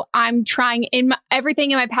so I'm trying everything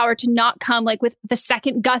in my power to not come like with the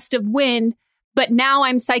second gust of wind. But now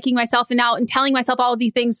I'm psyching myself and telling myself all of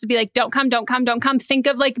these things to be like, don't come, don't come, don't come. Think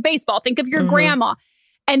of like baseball. Think of your grandma.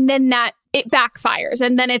 And then that it backfires.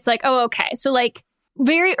 And then it's like, oh, okay. So like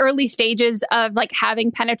very early stages of like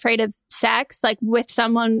having penetrative sex, like with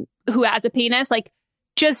someone who has a penis, like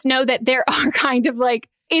just know that there are kind of like,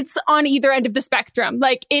 it's on either end of the spectrum.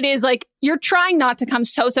 Like it is like, you're trying not to come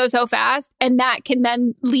so fast. And that can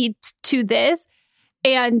then lead to this,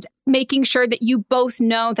 and making sure that you both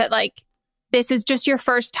know that like, this is just your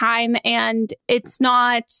first time and it's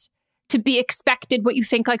not to be expected what you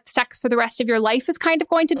think like sex for the rest of your life is kind of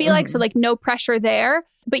going to be like. So like no pressure there.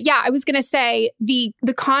 But yeah, I was going to say the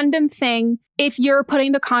condom thing, if you're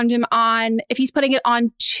putting the condom on, if he's putting it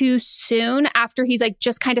on too soon after he's like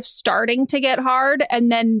just kind of starting to get hard,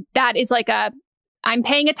 and then that is like I'm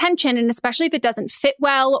paying attention, and especially if it doesn't fit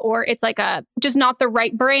well or it's like just not the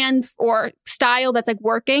right brand or style that's like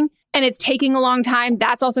working and it's taking a long time,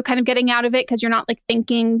 that's also kind of getting out of it because you're not like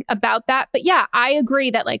thinking about that. But yeah, I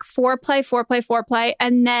agree that like foreplay.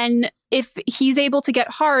 And then if he's able to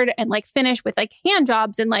get hard and like finish with like hand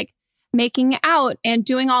jobs and like making out and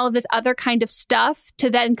doing all of this other kind of stuff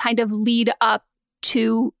to then kind of lead up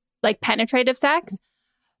to like penetrative sex.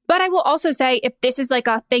 But I will also say if this is like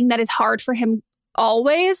a thing that is hard for him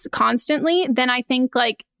always, constantly, then I think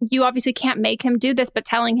like you obviously can't make him do this, but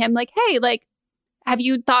telling him like, hey, like, have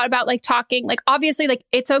you thought about like talking? Like, obviously, like,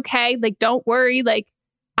 it's okay. Like, don't worry. Like,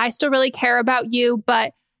 I still really care about you,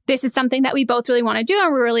 but this is something that we both really want to do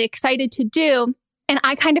and we're really excited to do. And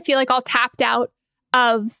I kind of feel like all tapped out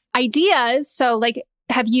of ideas. So like,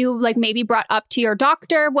 have you like maybe brought up to your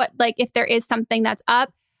doctor what, like, if there is something that's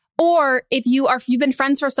up, or if you've been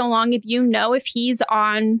friends for so long, if you know if he's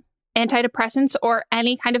on antidepressants or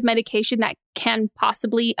any kind of medication that can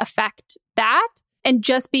possibly affect that, and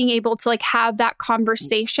just being able to like have that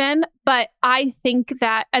conversation. But I think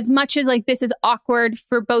that as much as like this is awkward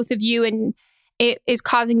for both of you and it is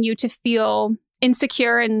causing you to feel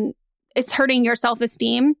insecure and it's hurting your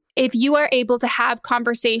self-esteem, if you are able to have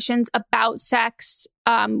conversations about sex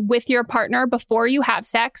with your partner before you have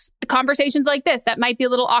sex, conversations like this that might be a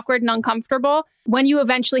little awkward and uncomfortable, when you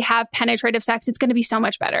eventually have penetrative sex, it's going to be so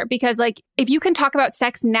much better. Because like if you can talk about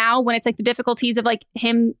sex now when it's like the difficulties of like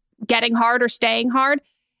him getting hard or staying hard,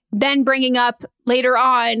 then bringing up later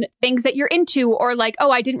on things that you're into, or like,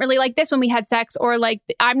 oh, I didn't really like this when we had sex, or like,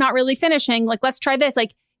 I'm not really finishing, like, let's try this.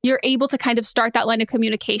 Like, you're able to kind of start that line of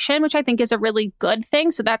communication, which I think is a really good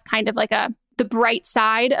thing. So that's kind of like the bright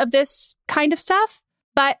side of this kind of stuff.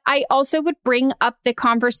 But I also would bring up the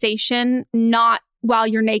conversation not while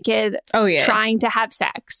you're naked, trying to have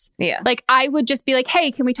sex. Yeah. Like, I would just be like,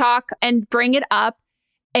 hey, can we talk, and bring it up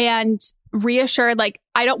and reassure, like,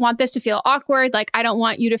 I don't want this to feel awkward. Like, I don't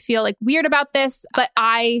want you to feel like weird about this, but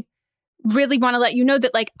I really want to let you know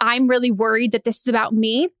that like, I'm really worried that this is about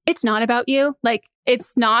me. It's not about you. Like,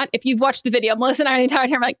 it's not. If you've watched the video, Melissa and I the entire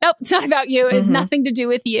time are like, nope, it's not about you. It has nothing to do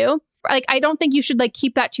with you. Like, I don't think you should like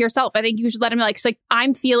keep that to yourself. I think you should let him be like, so like,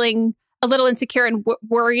 I'm feeling a little insecure and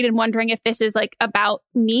worried and wondering if this is like about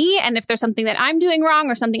me and if there's something that I'm doing wrong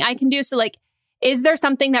or something I can do. So like, is there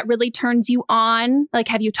something that really turns you on? Like,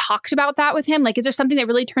 have you talked about that with him? Like, is there something that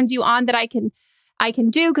really turns you on that I can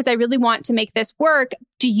do? Because I really want to make this work.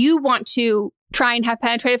 Do you want to try and have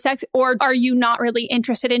penetrative sex, or are you not really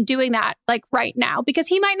interested in doing that like right now? Because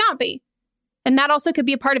he might not be. And that also could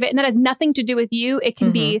be a part of it. And that has nothing to do with you. It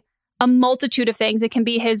can be a multitude of things. It can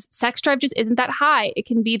be his sex drive just isn't that high. It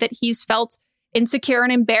can be that he's felt insecure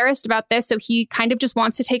and embarrassed about this. So he kind of just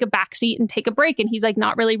wants to take a backseat and take a break. And he's like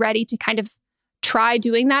not really ready to kind of try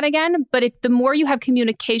doing that again. But if the more you have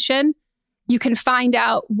communication, you can find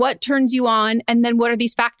out what turns you on and then what are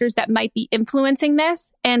these factors that might be influencing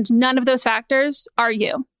this. And none of those factors are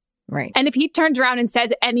you. Right. And if he turns around and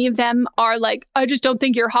says any of them are like, I just don't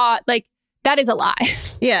think you're hot, like, that is a lie.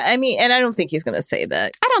 Yeah, I mean, and I don't think he's going to say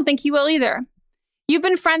that. I don't think he will either. You've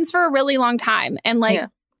been friends for a really long time. And like,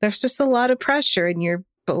 there's just a lot of pressure, and you're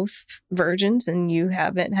both virgins and you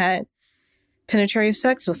haven't had penetrative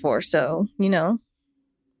sex before. So, you know.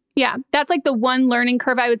 Yeah, that's like the one learning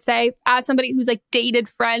curve I would say as somebody who's like dated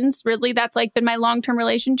friends. Really, that's like been my long-term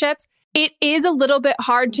relationships. It is a little bit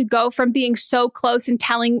hard to go from being so close and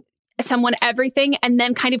telling someone everything and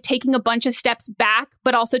then kind of taking a bunch of steps back,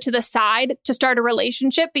 but also to the side to start a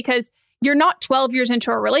relationship, because you're not 12 years into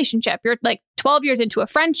a relationship. You're like 12 years into a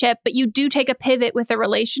friendship, but you do take a pivot with a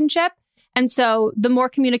relationship. And so the more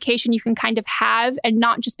communication you can kind of have and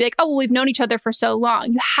not just be like, oh, well, we've known each other for so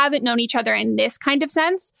long. You haven't known each other in this kind of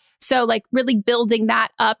sense. So like really building that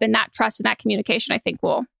up and that trust and that communication, I think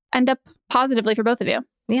will end up positively for both of you.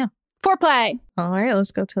 Yeah. Foreplay. All right,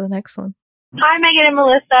 let's go to the next one. Hi, Megan and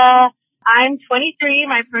Melissa. I'm 23.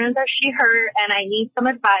 My pronouns are she, her, and I need some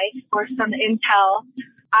advice or some intel.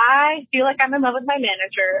 I feel like I'm in love with my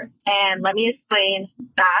manager, and let me explain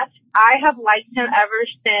that. I have liked him ever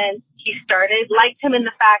since he started. Liked him in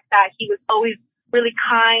the fact that he was always really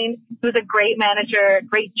kind. He was a great manager,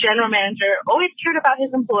 great general manager, always cared about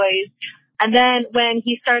his employees. And then when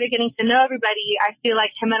he started getting to know everybody, I feel like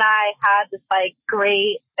him and I had this like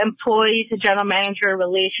great employee to general manager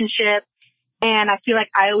relationship. And I feel like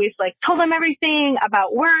I always like told him everything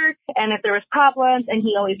about work and if there was problems, and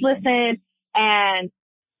he always listened. And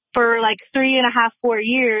for like 3.5, 4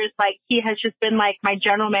 years, like he has just been like my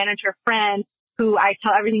general manager friend who I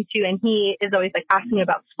tell everything to, and he is always like asking me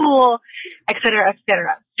about school, et cetera, et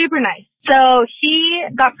cetera. Super nice. So he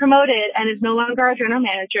got promoted and is no longer our general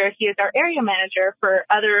manager. He is our area manager for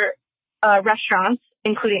other restaurants,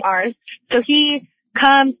 including ours. So he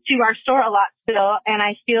comes to our store a lot still, and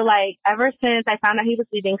I feel like ever since I found out he was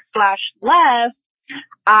leaving / left,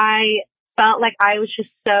 I felt like I was just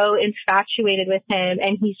so infatuated with him,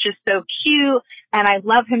 and he's just so cute, and I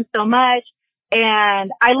love him so much.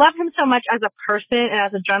 And I love him so much as a person and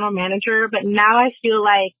as a general manager, but now I feel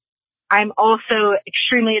like I'm also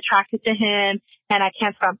extremely attracted to him, and I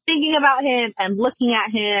can't stop thinking about him and looking at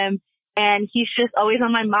him. And he's just always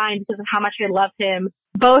on my mind because of how much I love him,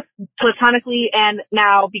 both platonically and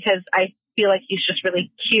now because I feel like he's just really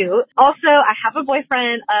cute. Also, I have a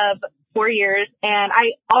boyfriend of 4 years, and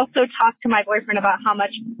I also talk to my boyfriend about how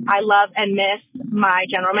much I love and miss my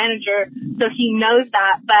general manager. So he knows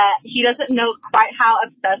that, but he doesn't know quite how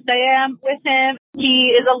obsessed I am with him.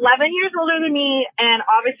 He is 11 years older than me, and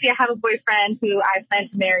obviously I have a boyfriend who I plan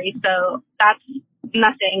to marry, so that's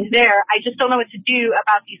nothing there. I just don't know what to do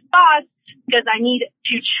about these thoughts because I need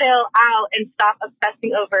to chill out and stop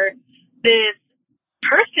obsessing over this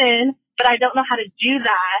person, but I don't know how to do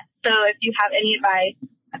that. So if you have any advice,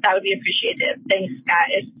 that would be appreciated. Thanks,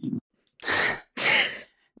 guys.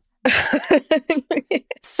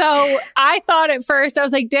 So I thought at first, I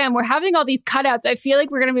was like, damn, we're having all these cutouts. I feel like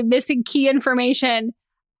we're going to be missing key information.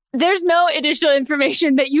 There's no additional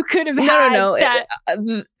information that you could have had. No.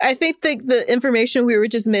 I think the information we were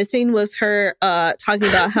just missing was her talking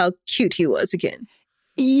about how cute he was again.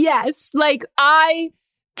 Yes. Like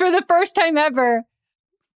for the first time ever,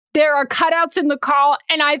 there are cutouts in the call,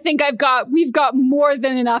 and I think we've got more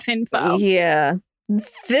than enough info. Yeah.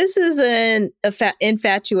 This is an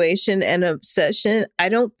infatuation and obsession. I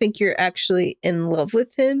don't think you're actually in love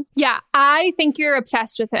with him. Yeah, I think you're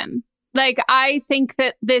obsessed with him. Like, I think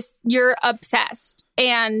that you're obsessed.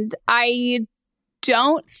 And I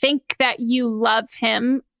don't think that you love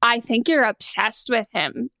him. I think you're obsessed with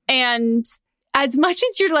him. And as much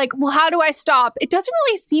as you're like, well, how do I stop? It doesn't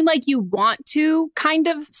really seem like you want to kind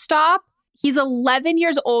of stop. He's 11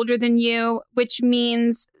 years older than you, which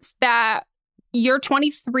means that you're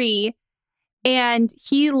 23 and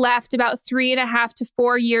he left about 3.5 to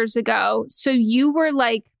 4 years ago. So you were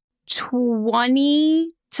like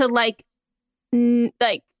 20 to like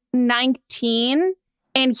 19,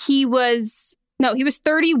 and he was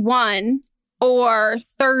 31 or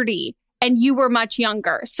 30 and you were much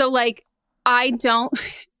younger. So like, I don't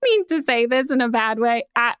mean to say this in a bad way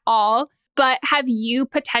at all, but have you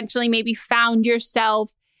potentially maybe found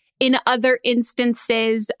yourself in other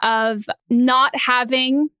instances of not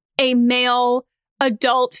having a male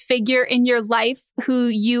adult figure in your life who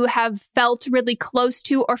you have felt really close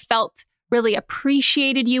to or felt really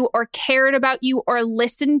appreciated you or cared about you or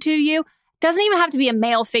listened to you? Doesn't even have to be a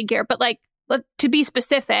male figure, but like, to be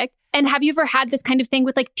specific. And have you ever had this kind of thing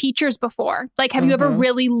with like teachers before? Like, have you ever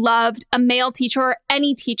really loved a male teacher or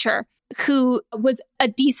any teacher who was a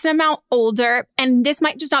decent amount older? And this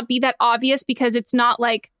might just not be that obvious because it's not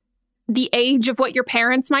like the age of what your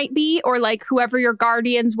parents might be or like whoever your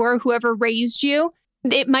guardians were, whoever raised you.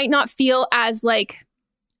 It might not feel as like,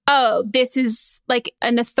 oh, this is like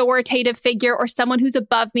an authoritative figure or someone who's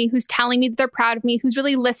above me, who's telling me that they're proud of me, who's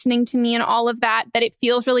really listening to me and all of that, that it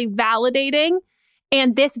feels really validating.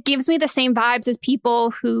 And this gives me the same vibes as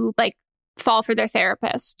people who like fall for their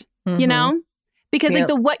therapist, you know? Because like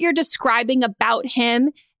what you're describing about him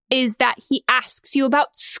is that he asks you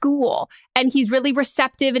about school and he's really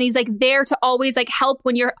receptive and he's like there to always like help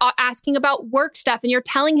when you're asking about work stuff and you're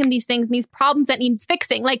telling him these things and these problems that need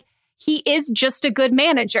fixing. Like, he is just a good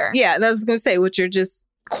manager. Yeah, I was going to say, which are just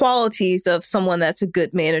qualities of someone that's a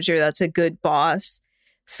good manager, that's a good boss,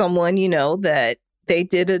 someone, you know, that they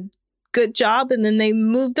did a good job and then they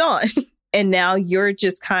moved on. And now you're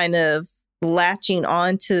just kind of latching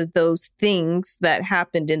on to those things that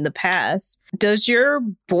happened in the past. Does your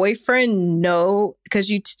boyfriend know? Because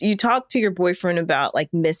you talk to your boyfriend about like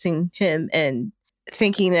missing him and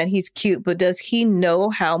thinking that he's cute, but does he know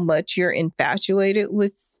how much you're infatuated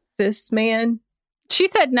with this man? She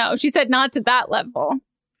said no. She said not to that level.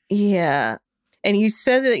 Yeah. And you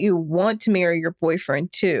said that you want to marry your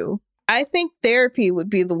boyfriend too. I think therapy would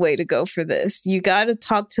be the way to go for this. You got to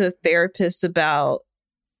talk to a therapist about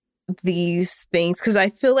these things, because I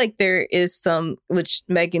feel like there is some, which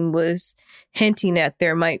Megan was hinting at,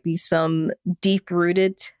 there might be some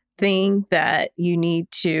deep-rooted thing that you need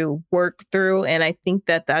to work through. And I think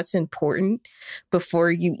that that's important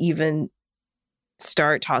before you even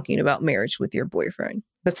start talking about marriage with your boyfriend.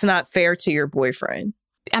 That's not fair to your boyfriend.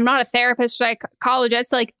 I'm not a therapist,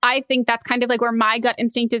 psychologist. Like, I think that's kind of like where my gut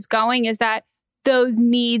instinct is going, is that those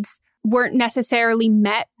needs weren't necessarily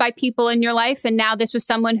met by people in your life. And now this was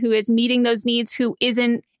someone who is meeting those needs, who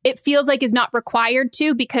isn't, it feels like is not required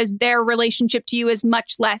to, because their relationship to you is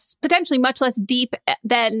potentially much less deep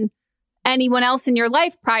than anyone else in your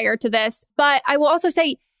life prior to this. But I will also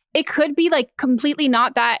say it could be like completely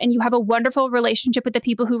not that. And you have a wonderful relationship with the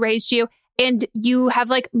people who raised you, and you have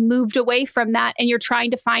like moved away from that, and you're trying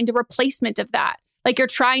to find a replacement of that. Like, you're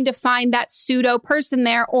trying to find that pseudo person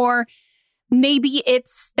there, or maybe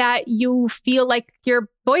it's that you feel like your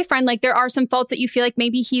boyfriend, like there are some faults that you feel like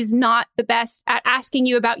maybe he's not the best at asking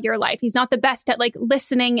you about your life. He's not the best at like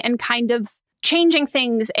listening and kind of changing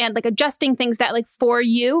things and like adjusting things that like for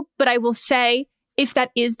you. But I will say, if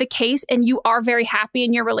that is the case and you are very happy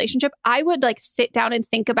in your relationship, I would like sit down and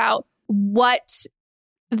think about what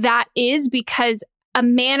that is, because a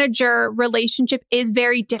manager relationship is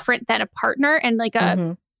very different than a partner and like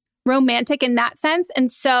a romantic in that sense.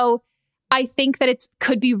 And so I think that it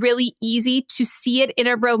could be really easy to see it in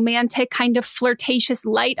a romantic kind of flirtatious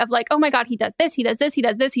light of like, oh my God, he does this, he does this, he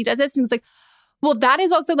does this, he does this. And it's like, well, that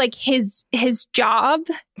is also like his job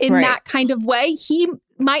in that kind of way. He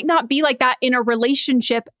might not be like that in a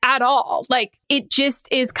relationship at all. Like, it just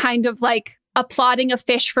is kind of like applauding a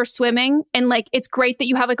fish for swimming. And like, it's great that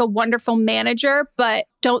you have like a wonderful manager, but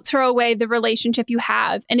don't throw away the relationship you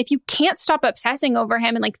have. And if you can't stop obsessing over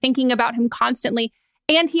him and like thinking about him constantly,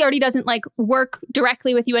 and he already doesn't like work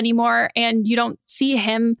directly with you anymore, and you don't see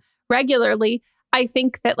him regularly, I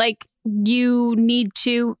think that like you need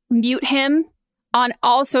to mute him on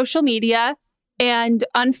all social media and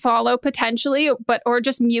unfollow potentially, or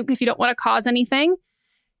just mute if you don't want to cause anything.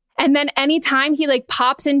 And then anytime he like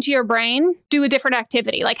pops into your brain, do a different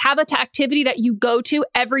activity. Like, have an activity that you go to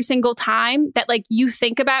every single time that like you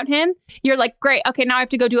think about him. You're like, great, okay, now I have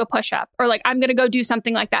to go do a push-up, or like I'm going to go do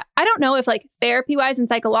something like that. I don't know if like therapy-wise and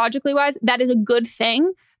psychologically wise, that is a good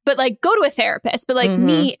thing, but like go to a therapist. But like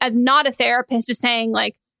me as not a therapist is saying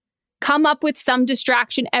like, come up with some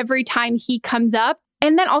distraction every time he comes up.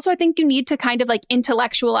 And then also I think you need to kind of like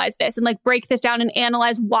intellectualize this and like break this down and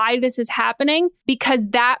analyze why this is happening, because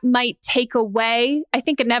that might take away, I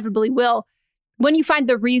think inevitably will, when you find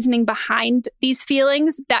the reasoning behind these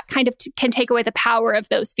feelings, that kind of can take away the power of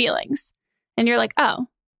those feelings. And you're like, oh,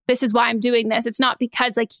 this is why I'm doing this. It's not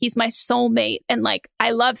because like he's my soulmate and like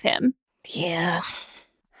I love him. Yeah.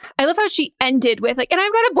 I love how she ended with like, and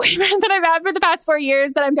I've got a boyfriend that I've had for the past 4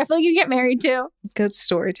 years that I'm definitely going to get married to. Good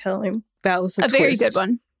storytelling. That was a twist. Very good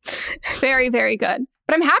one. Very, very good.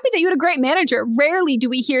 But I'm happy that you had a great manager. Rarely do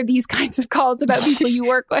we hear these kinds of calls about people you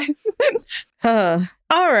work with. All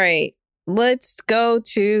right. Let's go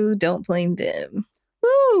to Don't Blame Them.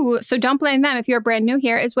 Ooh, so Don't Blame Them, if you're brand new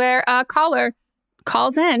here, is where a caller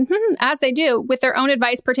calls in, as they do, with their own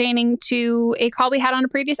advice pertaining to a call we had on a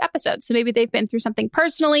previous episode. So maybe they've been through something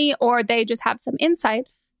personally, or they just have some insight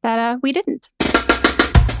that we didn't.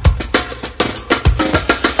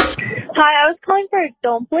 Hi, I was calling for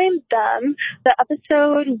Don't Blame Them, the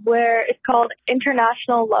episode where it's called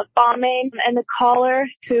International Love Bombing, and the caller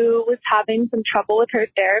who was having some trouble with her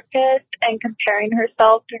therapist and comparing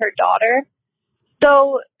herself to her daughter.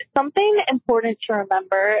 So something important to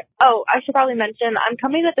remember. Oh, I should probably mention, I'm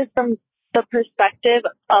coming at this from the perspective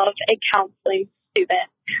of a counseling student.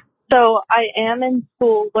 So I am in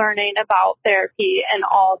school learning about therapy and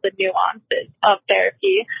all the nuances of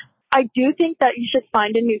therapy. I do think that you should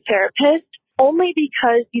find a new therapist only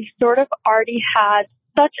because you've sort of already had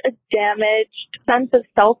such a damaged sense of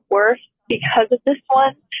self-worth because of this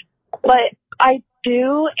one. But I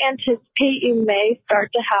do anticipate you may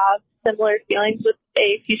start to have similar feelings with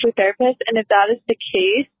a future therapist. And if that is the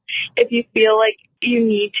case, if you feel like you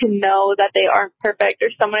need to know that they aren't perfect or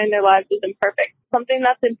someone in their lives isn't perfect, something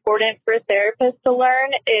that's important for a therapist to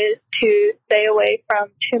learn is to stay away from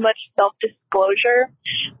too much self-disclosure.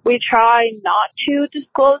 We try not to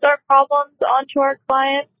disclose our problems onto our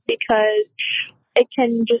clients because it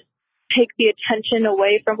can just take the attention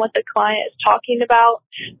away from what the client is talking about.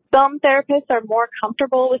 Some therapists are more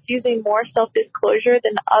comfortable with using more self-disclosure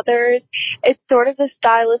than others. It's sort of a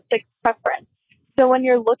stylistic preference. So when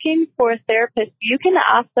you're looking for a therapist, you can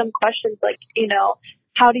ask them questions like,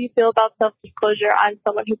 how do you feel about self-disclosure? I'm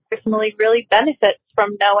someone who personally really benefits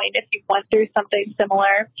from knowing if you've went through something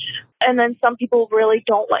similar. And then some people really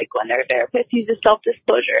don't like when their therapist uses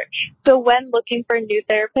self-disclosure. So when looking for a new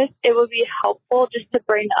therapist, it would be helpful just to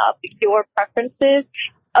bring up your preferences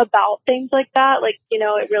about things like that. Like,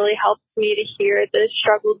 it really helps me to hear the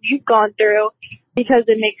struggles you've gone through because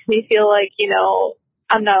it makes me feel like,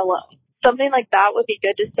 I'm not alone. Something like that would be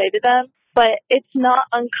good to say to them. But it's not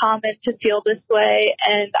uncommon to feel this way.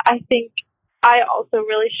 And I think I also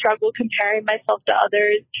really struggle comparing myself to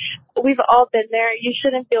others. We've all been there. You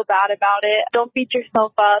shouldn't feel bad about it. Don't beat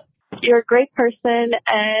yourself up. You're a great person,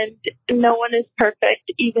 and no one is perfect,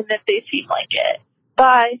 even if they seem like it.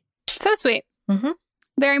 Bye. So sweet. Mm-hmm.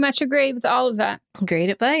 Very much agree with all of that. Great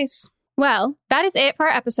advice. Well, that is it for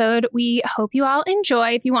our episode. We hope you all enjoy.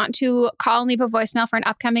 If you want to call and leave a voicemail for an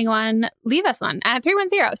upcoming one, leave us one at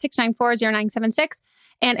 310-694-0976.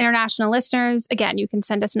 And international listeners, again, you can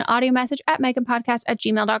send us an audio message at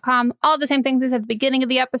meganpodcast@gmail.com. All the same things as at the beginning of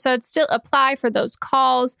the episode still apply for those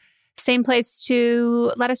calls. Same place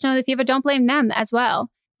to let us know if you have a Don't Blame Them as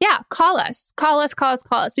well. Yeah, call us. Call us.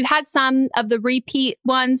 We've had some of the repeat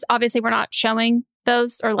ones. Obviously, we're not showing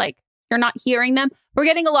those, or you're not hearing them. We're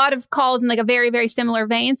getting a lot of calls in a very, very similar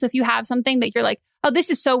vein. So if you have something that you're like, oh, this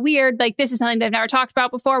is so weird, this is something they've never talked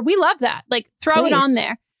about before, we love that. Throw it on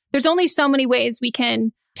there. There's only so many ways we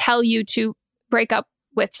can tell you to break up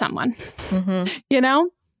with someone, or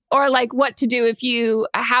what to do if you,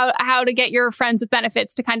 how to get your friends with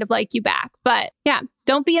benefits to kind of like you back. But yeah,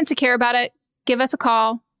 don't be insecure about it. Give us a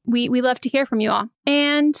call. We love to hear from you all.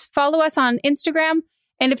 And follow us on Instagram.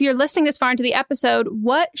 And if you're listening this far into the episode,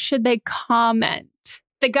 what should they comment?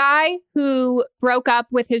 The guy who broke up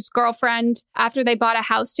with his girlfriend after they bought a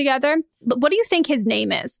house together, what do you think his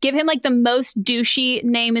name is? Give him the most douchey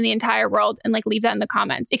name in the entire world and leave that in the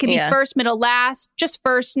comments. It can be first, middle, last, just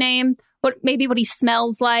first name, what he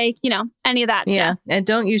smells like, any of that stuff. Yeah, and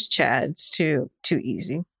don't use Chad. It's too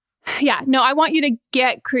easy. Yeah, no, I want you to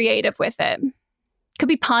get creative with it. Could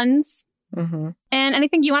be puns. Mm-hmm. And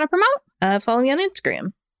anything you want to promote? Follow me on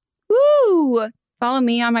Instagram. Woo! Follow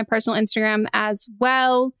me on my personal Instagram as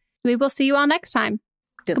well. We will see you all next time.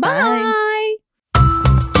 Goodbye.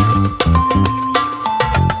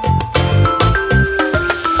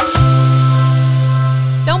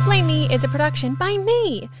 Don't Blame Me is a production by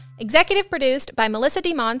me. Executive produced by Melissa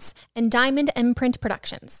DeMonts and Diamond Imprint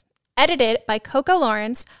Productions. Edited by Coco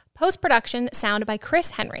Lawrence. Post-production sound by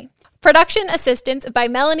Chris Henry. Production assistance by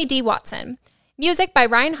Melanie D. Watson. Music by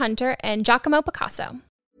Ryan Hunter and Giacomo Picasso.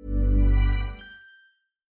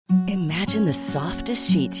 Imagine the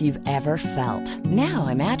softest sheets you've ever felt. Now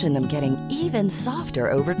imagine them getting even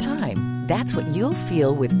softer over time. That's what you'll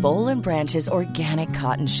feel with Boll & Branch's organic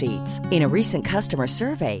cotton sheets. In a recent customer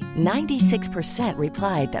survey, 96%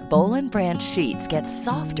 replied that Boll & Branch sheets get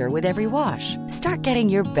softer with every wash. Start getting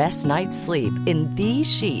your best night's sleep in these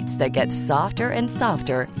sheets that get softer and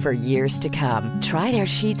softer for years to come. Try their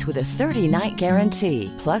sheets with a 30-night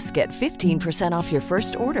guarantee. Plus, get 15% off your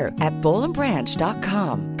first order at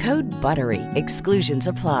bollandbranch.com. Code BUTTERY. Exclusions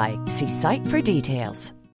apply. See site for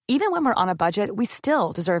details. Even when we're on a budget, we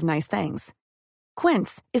still deserve nice things.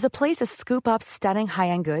 Quince is a place to scoop up stunning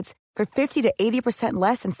high-end goods for 50 to 80%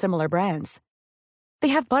 less than similar brands. They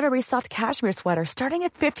have buttery soft cashmere sweaters starting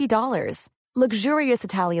at $50, luxurious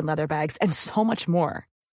Italian leather bags, and so much more.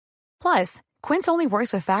 Plus, Quince only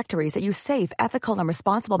works with factories that use safe, ethical, and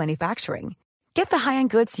responsible manufacturing. Get the high-end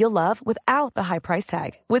goods you'll love without the high price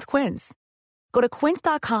tag with Quince. Go to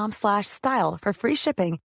quince.com/style for free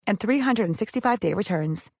shipping and 365-day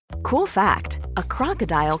returns. Cool fact, a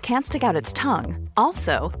crocodile can't stick out its tongue.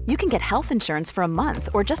 Also, you can get health insurance for a month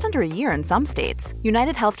or just under a year in some states.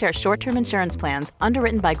 United Healthcare short-term insurance plans,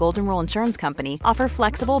 underwritten by Golden Rule Insurance Company, offer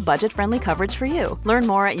flexible, budget-friendly coverage for you. Learn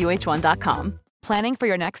more at uh1.com. Planning for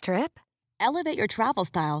your next trip? Elevate your travel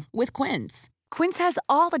style with Quince. Quince has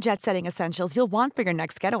all the jet-setting essentials you'll want for your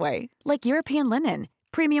next getaway, like European linen,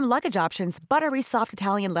 premium luggage options, buttery soft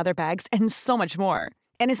Italian leather bags, and so much more.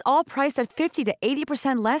 And is all priced at 50 to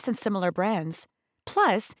 80% less than similar brands.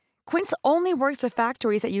 Plus, Quince only works with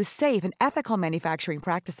factories that use safe and ethical manufacturing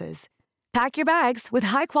practices. Pack your bags with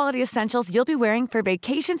high-quality essentials you'll be wearing for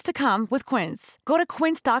vacations to come with Quince. Go to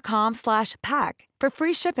quince.com/pack for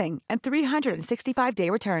free shipping and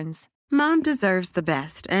 365-day returns. Mom deserves the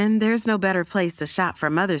best, and there's no better place to shop for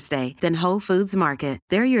Mother's Day than Whole Foods Market.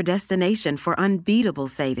 They're your destination for unbeatable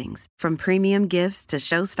savings, from premium gifts to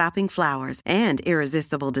show-stopping flowers and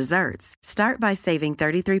irresistible desserts. Start by saving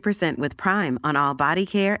 33% with Prime on all body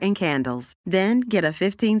care and candles. Then get a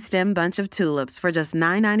 15-stem bunch of tulips for just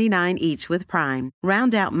 $9.99 each with Prime.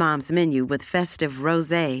 Round out Mom's menu with festive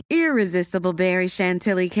rosé, irresistible berry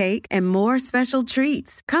chantilly cake, and more special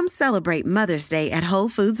treats. Come celebrate Mother's Day at Whole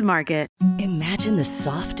Foods Market. Imagine the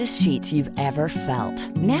softest sheets you've ever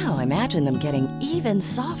felt. Now imagine them getting even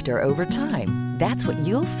softer over time. That's what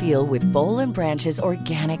you'll feel with Boll & Branch's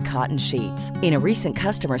organic cotton sheets. In a recent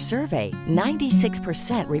customer survey,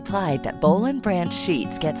 96% replied that Boll & Branch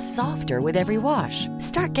sheets get softer with every wash.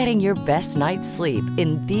 Start getting your best night's sleep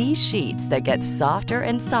in these sheets that get softer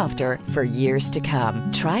and softer for years to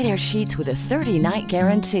come. Try their sheets with a 30-night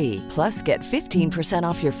guarantee. Plus, get 15%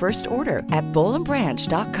 off your first order at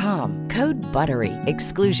bollandbranch.com. Code BUTTERY.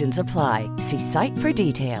 Exclusions apply. See site for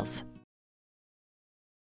details.